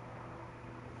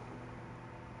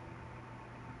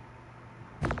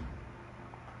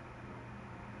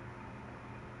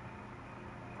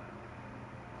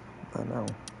 I know.